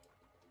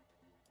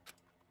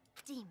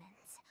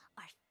 Demons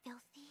are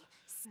filthy,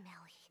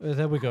 smelly.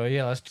 There we go.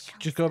 Yeah, let's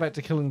just go back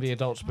to killing the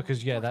adults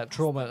because, yeah, that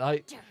trauma.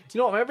 You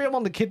know what? Maybe I'm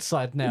on the kids'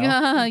 side now.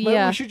 Maybe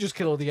Yeah. we should just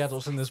kill all the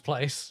adults in this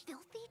place.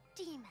 Filthy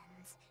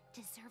demons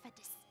deserve a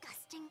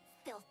disgusting,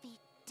 filthy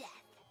death.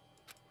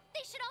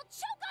 They should all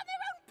choke on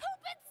their own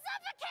poop and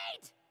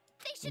suffocate!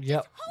 They should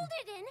Yep. just hold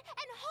it in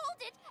and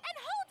hold it and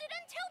hold it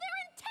until their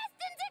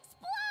intestines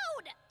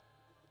explode!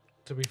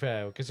 To be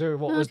fair, considering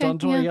what was Okay, done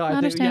to her, yeah, yeah, I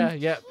I think, yeah,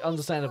 understand. yeah, Jeez,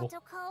 understandable.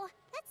 Kotoko,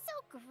 that's so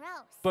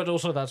gross. But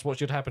also, that's what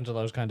should happen to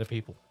those kind of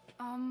people.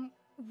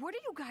 What are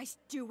you guys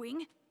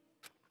doing?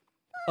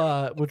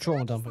 We're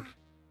trauma dumping.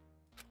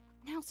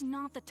 Now's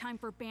not the time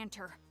for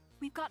banter.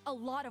 We've got a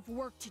lot of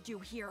work to do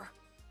here.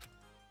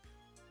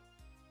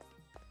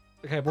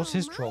 Okay, what's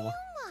his my, trauma?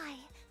 Oh my.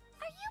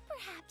 Are you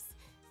perhaps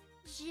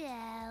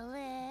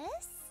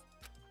jealous?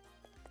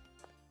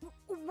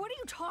 What are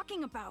you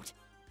talking about?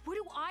 What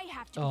do I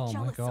have to be Oh my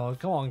jealous god, of?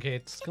 come on,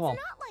 kids, come on.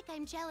 It's not like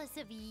I'm jealous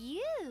of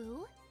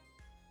you.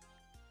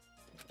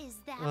 Is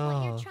that what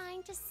Oh. you're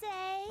trying to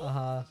say?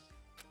 Uh-huh.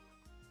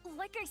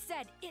 Like I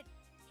said,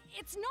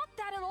 it's not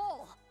that at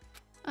all.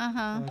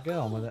 Uh-huh. Get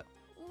on with it.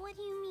 What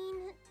do you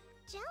mean,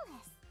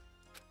 jealous?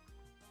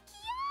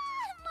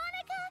 Yeah,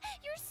 Monica,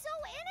 you're so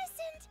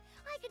innocent.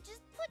 I could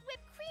just put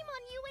whipped cream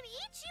on you and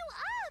eat you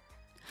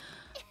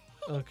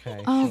up.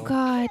 Okay, Oh sure.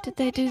 god, did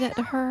they do that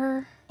to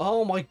her?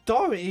 Oh my,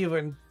 don't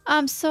even.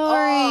 I'm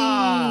sorry.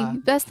 Ah!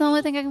 That's the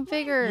only thing I can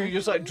figure. You're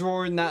just like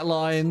drawing that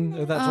line.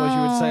 If that's why she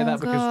would say Oh, that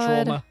because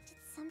God. trauma. Did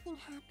something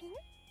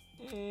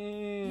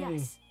happen?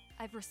 Yes,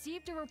 I've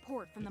received a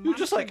report from the You're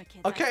just like, Monokuma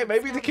kids I okay, sent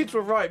maybe the scouting kids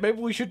were on. right. Maybe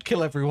we should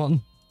kill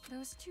everyone.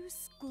 Those two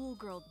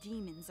schoolgirl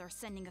demons are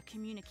sending a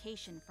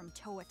communication from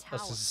Toa Tower.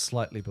 That's just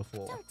slightly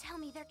before. Don't tell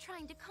me they're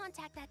trying to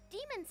contact that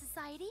demon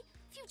society,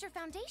 Future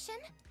Foundation.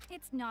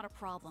 It's not a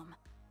problem.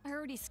 I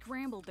already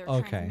scrambled their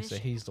Okay, transmission.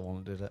 so he's the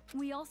one that did it.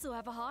 We also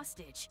have a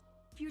hostage.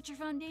 Future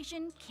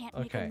Foundation can't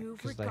make Okay, a move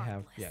 'cause they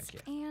have- regardless.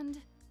 yeah.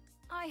 And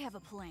I have a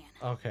plan.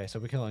 Okay, so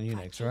we're killing By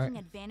eunuchs, taking right?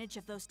 advantage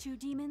of those two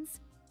demons,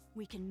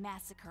 we can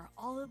massacre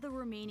all of the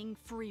remaining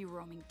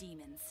free-roaming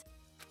demons.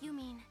 You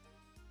mean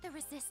the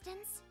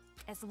Resistance?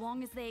 As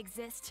long as they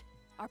exist,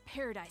 our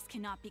paradise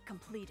cannot be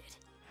completed.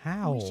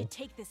 How? We should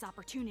take this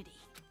opportunity.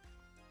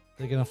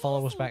 They're gonna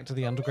follow us back to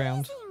the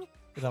underground? Amazing.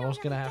 Is that I what's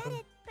don't gonna really happen? get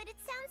it, but it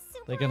sounds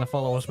super They're gonna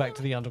follow us back to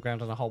amazing. the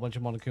underground and a whole bunch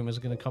of Monokumas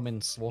are gonna come in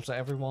and slaughter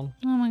everyone?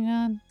 Oh my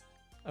god.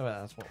 I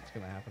bet that's what's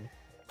gonna happen.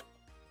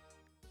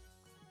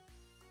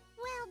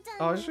 Well done.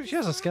 Oh, she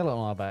has a Nagisa. skeleton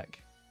on her back.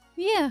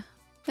 Yeah,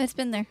 it's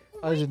been there.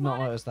 I did not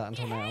notice that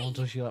until now,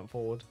 until she leapt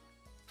forward.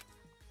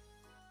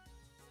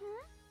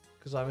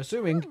 Because I'm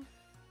assuming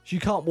she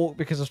can't walk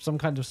because of some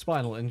kind of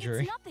spinal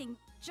injury. It's nothing,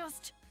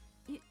 just...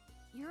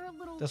 You're a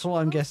little That's all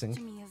I'm close guessing.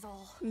 to me is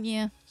all.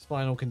 Yeah.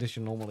 Spinal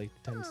condition normally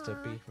tends to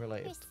Aw, be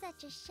related. You're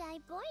such a shy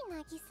boy,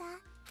 Nagisa.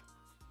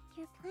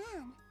 Your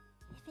plan,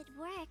 if it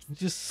works,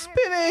 Just our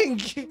spinning!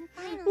 can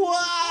finally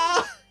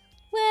Wow!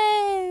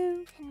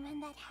 Whoa! And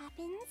when that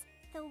happens,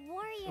 the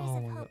warriors Oh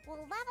of my hope will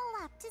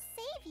level up to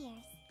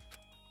saviors.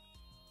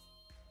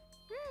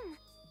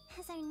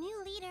 As our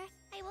new leader,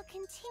 I will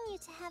continue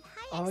to have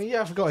high Oh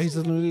yeah, I forgot he's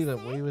the new expectations leader.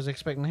 of you, We was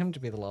expecting him to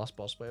be the last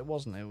boss, but it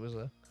wasn't. It was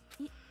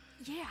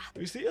Yeah, it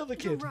was the other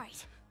you're kid.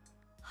 right.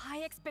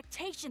 High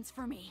expectations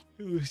for me.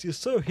 It was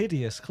just so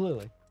hideous,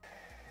 clearly.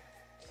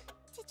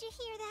 Did you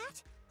hear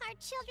that? Our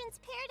children's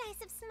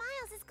paradise of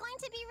smiles is going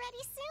to be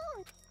ready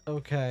soon.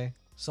 Okay.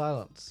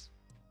 Silence.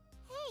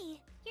 Hey,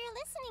 you're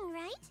listening,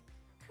 right?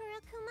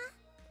 Kurokuma?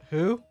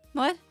 Who?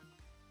 What?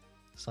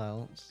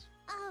 Silence.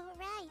 Oh,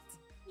 right.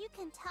 You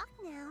can talk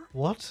now.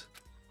 What?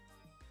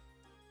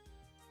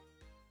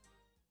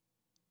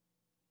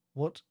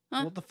 What?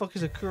 Huh? What the fuck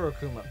is a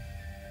Kurokuma?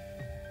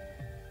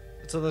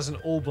 So there's an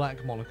all-black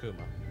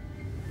Monokuma.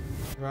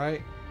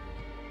 Right?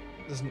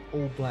 There's an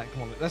all-black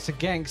Monokuma. That's a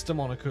gangster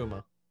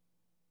Monokuma.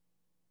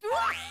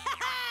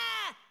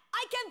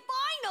 I can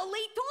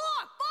finally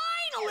talk!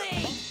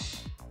 Finally!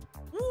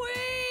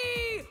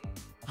 Whee!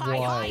 Hi,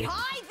 Why? hi,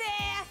 hi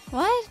there!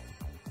 What?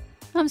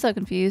 I'm so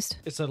confused.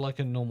 It's like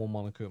a normal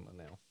Monokuma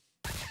now.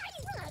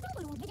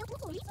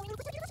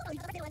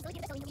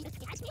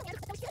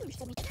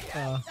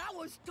 That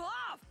was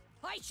tough!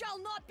 I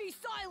shall not be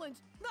silent!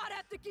 Not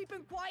have to keep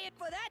him quiet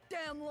for that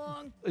damn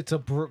long! It's a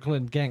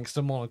Brooklyn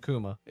gangster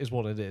Monokuma, is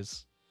what it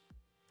is.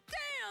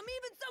 Damn!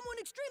 Even someone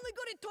extremely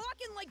good at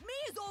talking like me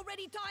is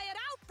already tired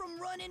out from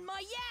running my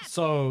yap!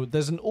 So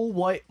there's an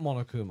all-white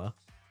Monokuma.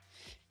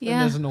 And Yeah.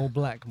 there's an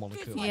all-black It's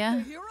Monokuma. like Yeah.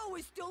 the hero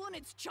is still in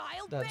its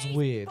child That's base,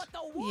 weird. but the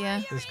Yeah.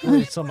 warrior There's is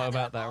clearly its something brother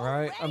about that,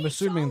 right? I'm already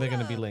assuming they're going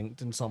to be shoulder.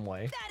 linked in some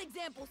way. That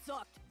example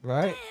sucked.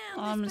 Right?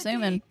 Damn, I'm this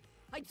assuming. fatigue.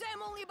 I'd say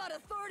I'm only about a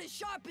third as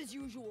sharp as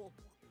usual.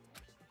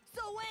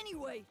 So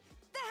anyway,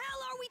 the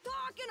hell are we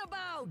talking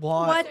about?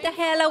 Why? What the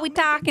hell are we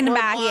talking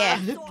about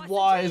here?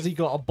 Why has he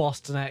got a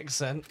Boston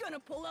accent? Gonna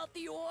pull out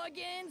the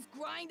organs,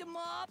 grind them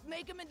up,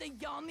 make them into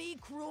yummy,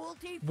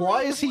 cruelty-free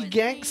Why is he cuisine.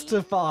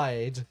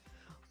 gangstified?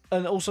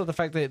 And also the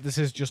fact that this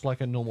is just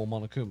like a normal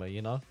Monokuma,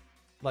 you know?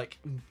 Like,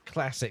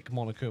 classic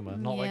Monokuma,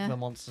 not like Yeah. the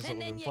monsters that And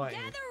we've then been you fighting.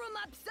 gather them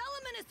up, sell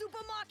them in a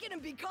supermarket,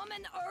 and become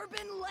an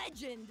urban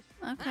legend.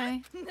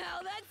 Okay.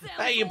 Now that sounds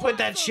Hey, you put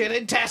that awesome. shit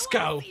in I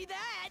Tesco. wanna see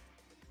that.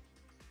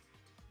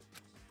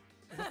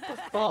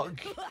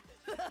 Fuck.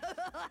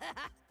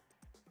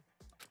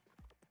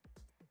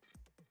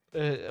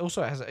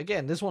 Also, it has,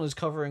 again, this one is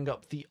covering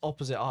up the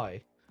opposite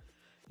eye.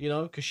 You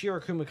know, because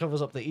Shirokuma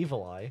covers up the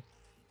evil eye.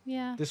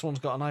 Yeah. This one's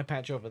got an eye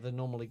patch over the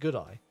normally good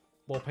eye,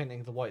 while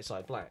painting the white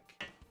side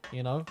black.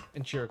 You know?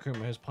 And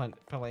Shirokuma has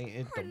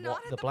painted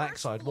the black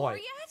side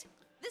white. Yet?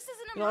 This is an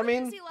You know what I mean?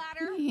 emergency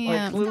ladder. Yeah.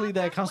 Like, clearly Not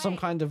there's that some way.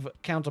 kind of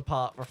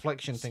counterpart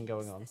reflection thing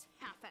going on. This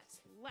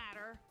half-ass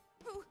ladder.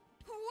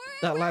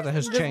 That ladder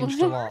has Where's changed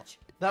the a lot.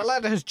 That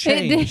ladder has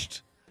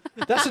changed.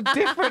 That's a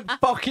different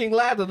fucking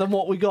ladder than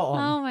what we got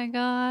on. Oh my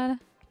god.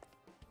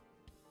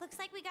 Looks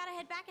like we gotta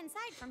head back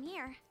inside from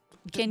here.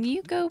 Can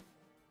you go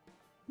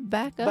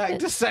back up? Back it?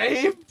 to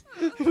save?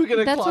 We're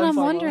gonna That's what climb I'm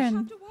 5 wondering.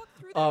 miles.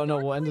 Oh no,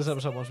 we'll end this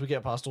episode once we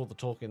get past all the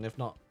talking. If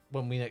not,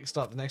 when we next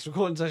start the next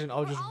recording session,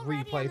 I'll just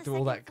replay through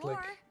all that click.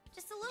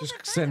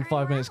 Just send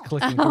 5 minutes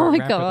clicking through Oh it my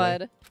rapidly.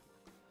 god.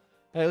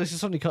 Hey, at least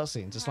it's only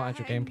cutscenes. It's not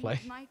actual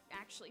gameplay. Might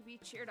actually be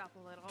cheered up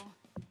a little.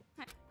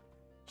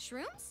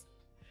 Shrooms?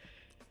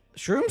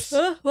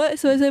 Shrooms? What?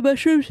 So I say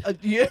mushrooms?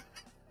 Yeah.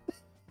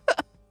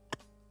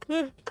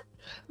 Look,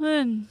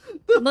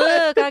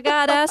 I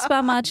got asked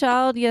by my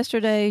child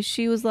yesterday.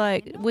 She was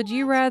like, would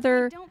you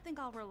rather Don't think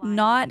I'll rely on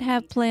not you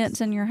have details.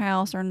 plants in your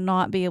house or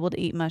not be able to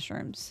eat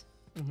mushrooms?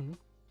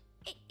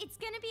 It's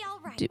gonna be all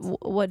right.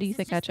 What do you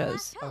This is think I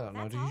just the chose? last I hope, don't know.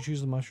 that's Did you all.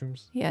 choose the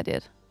mushrooms? Yeah, I did.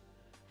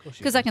 Of course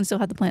you Because I did. can still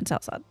have the plants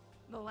outside.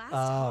 The last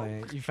Oh, hope.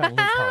 yeah. You found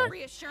a loophole.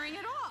 Reassuring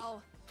at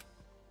all.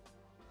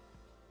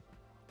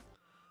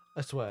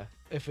 I swear.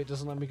 If it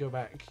doesn't let me go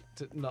back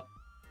to... No.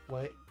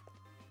 Wait.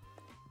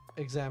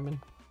 Examine.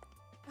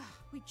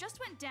 We just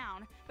went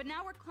down, but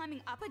now we're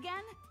climbing up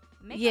again?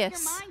 Make Yes. up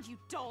your mind, you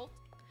dolt.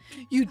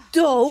 You We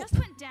dope. just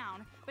went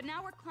down, but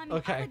now we're climbing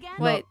Okay. up again?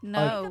 Wait, No,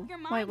 Make no. up your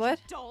mind, Wait, what?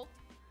 you dolt.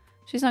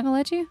 She's not gonna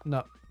let you?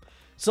 No.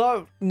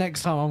 So,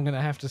 next time I'm going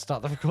to have to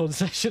start the recording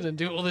session and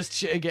do all this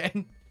shit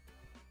again.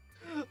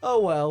 Oh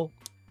well.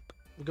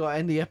 We've got to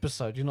end the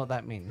episode. You know what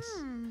that means.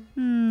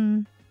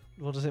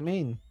 What does it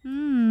mean?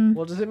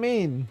 What does it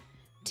mean?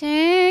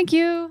 Thank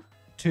you.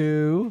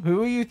 To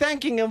who are you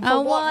thanking him for I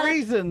what wanna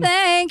reason?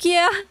 Thank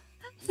you.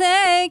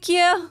 Thank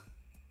you.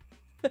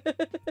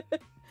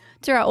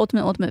 To our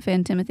ultimate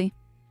fan, Timothy.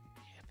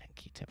 Yeah,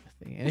 thank you,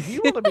 Timothy. And if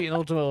you want to be an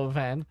ultimate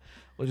fan,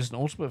 or just an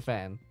ultimate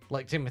fan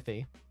like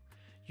Timothy,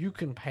 you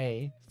can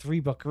pay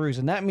 $3 buckaroos,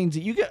 and that means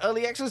that you get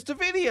early access to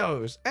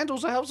videos and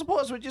also help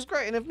support us, which is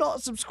great. And if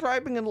not,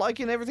 subscribing and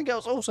liking everything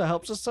else also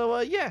helps us. So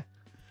yeah,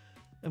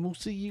 and we'll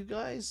see you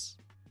guys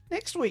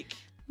next week.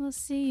 We'll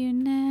see you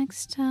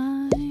next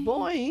time.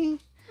 Bye.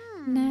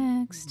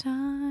 Next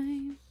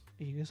time.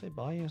 Are you gonna say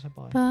bye? You gonna say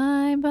bye?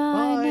 Bye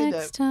bye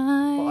next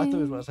time. Oh, I thought you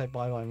were about to say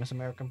bye bye, Miss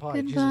American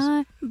Pie. Jesus.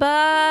 Goodbye.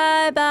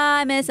 Bye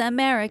bye, Miss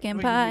American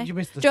Wait, Pie. you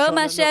missed the Drove shot.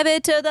 my No, Chevy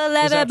to the this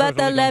levee, episode's but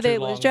the already gone too levee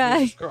long. was dry.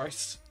 Jesus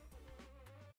Christ.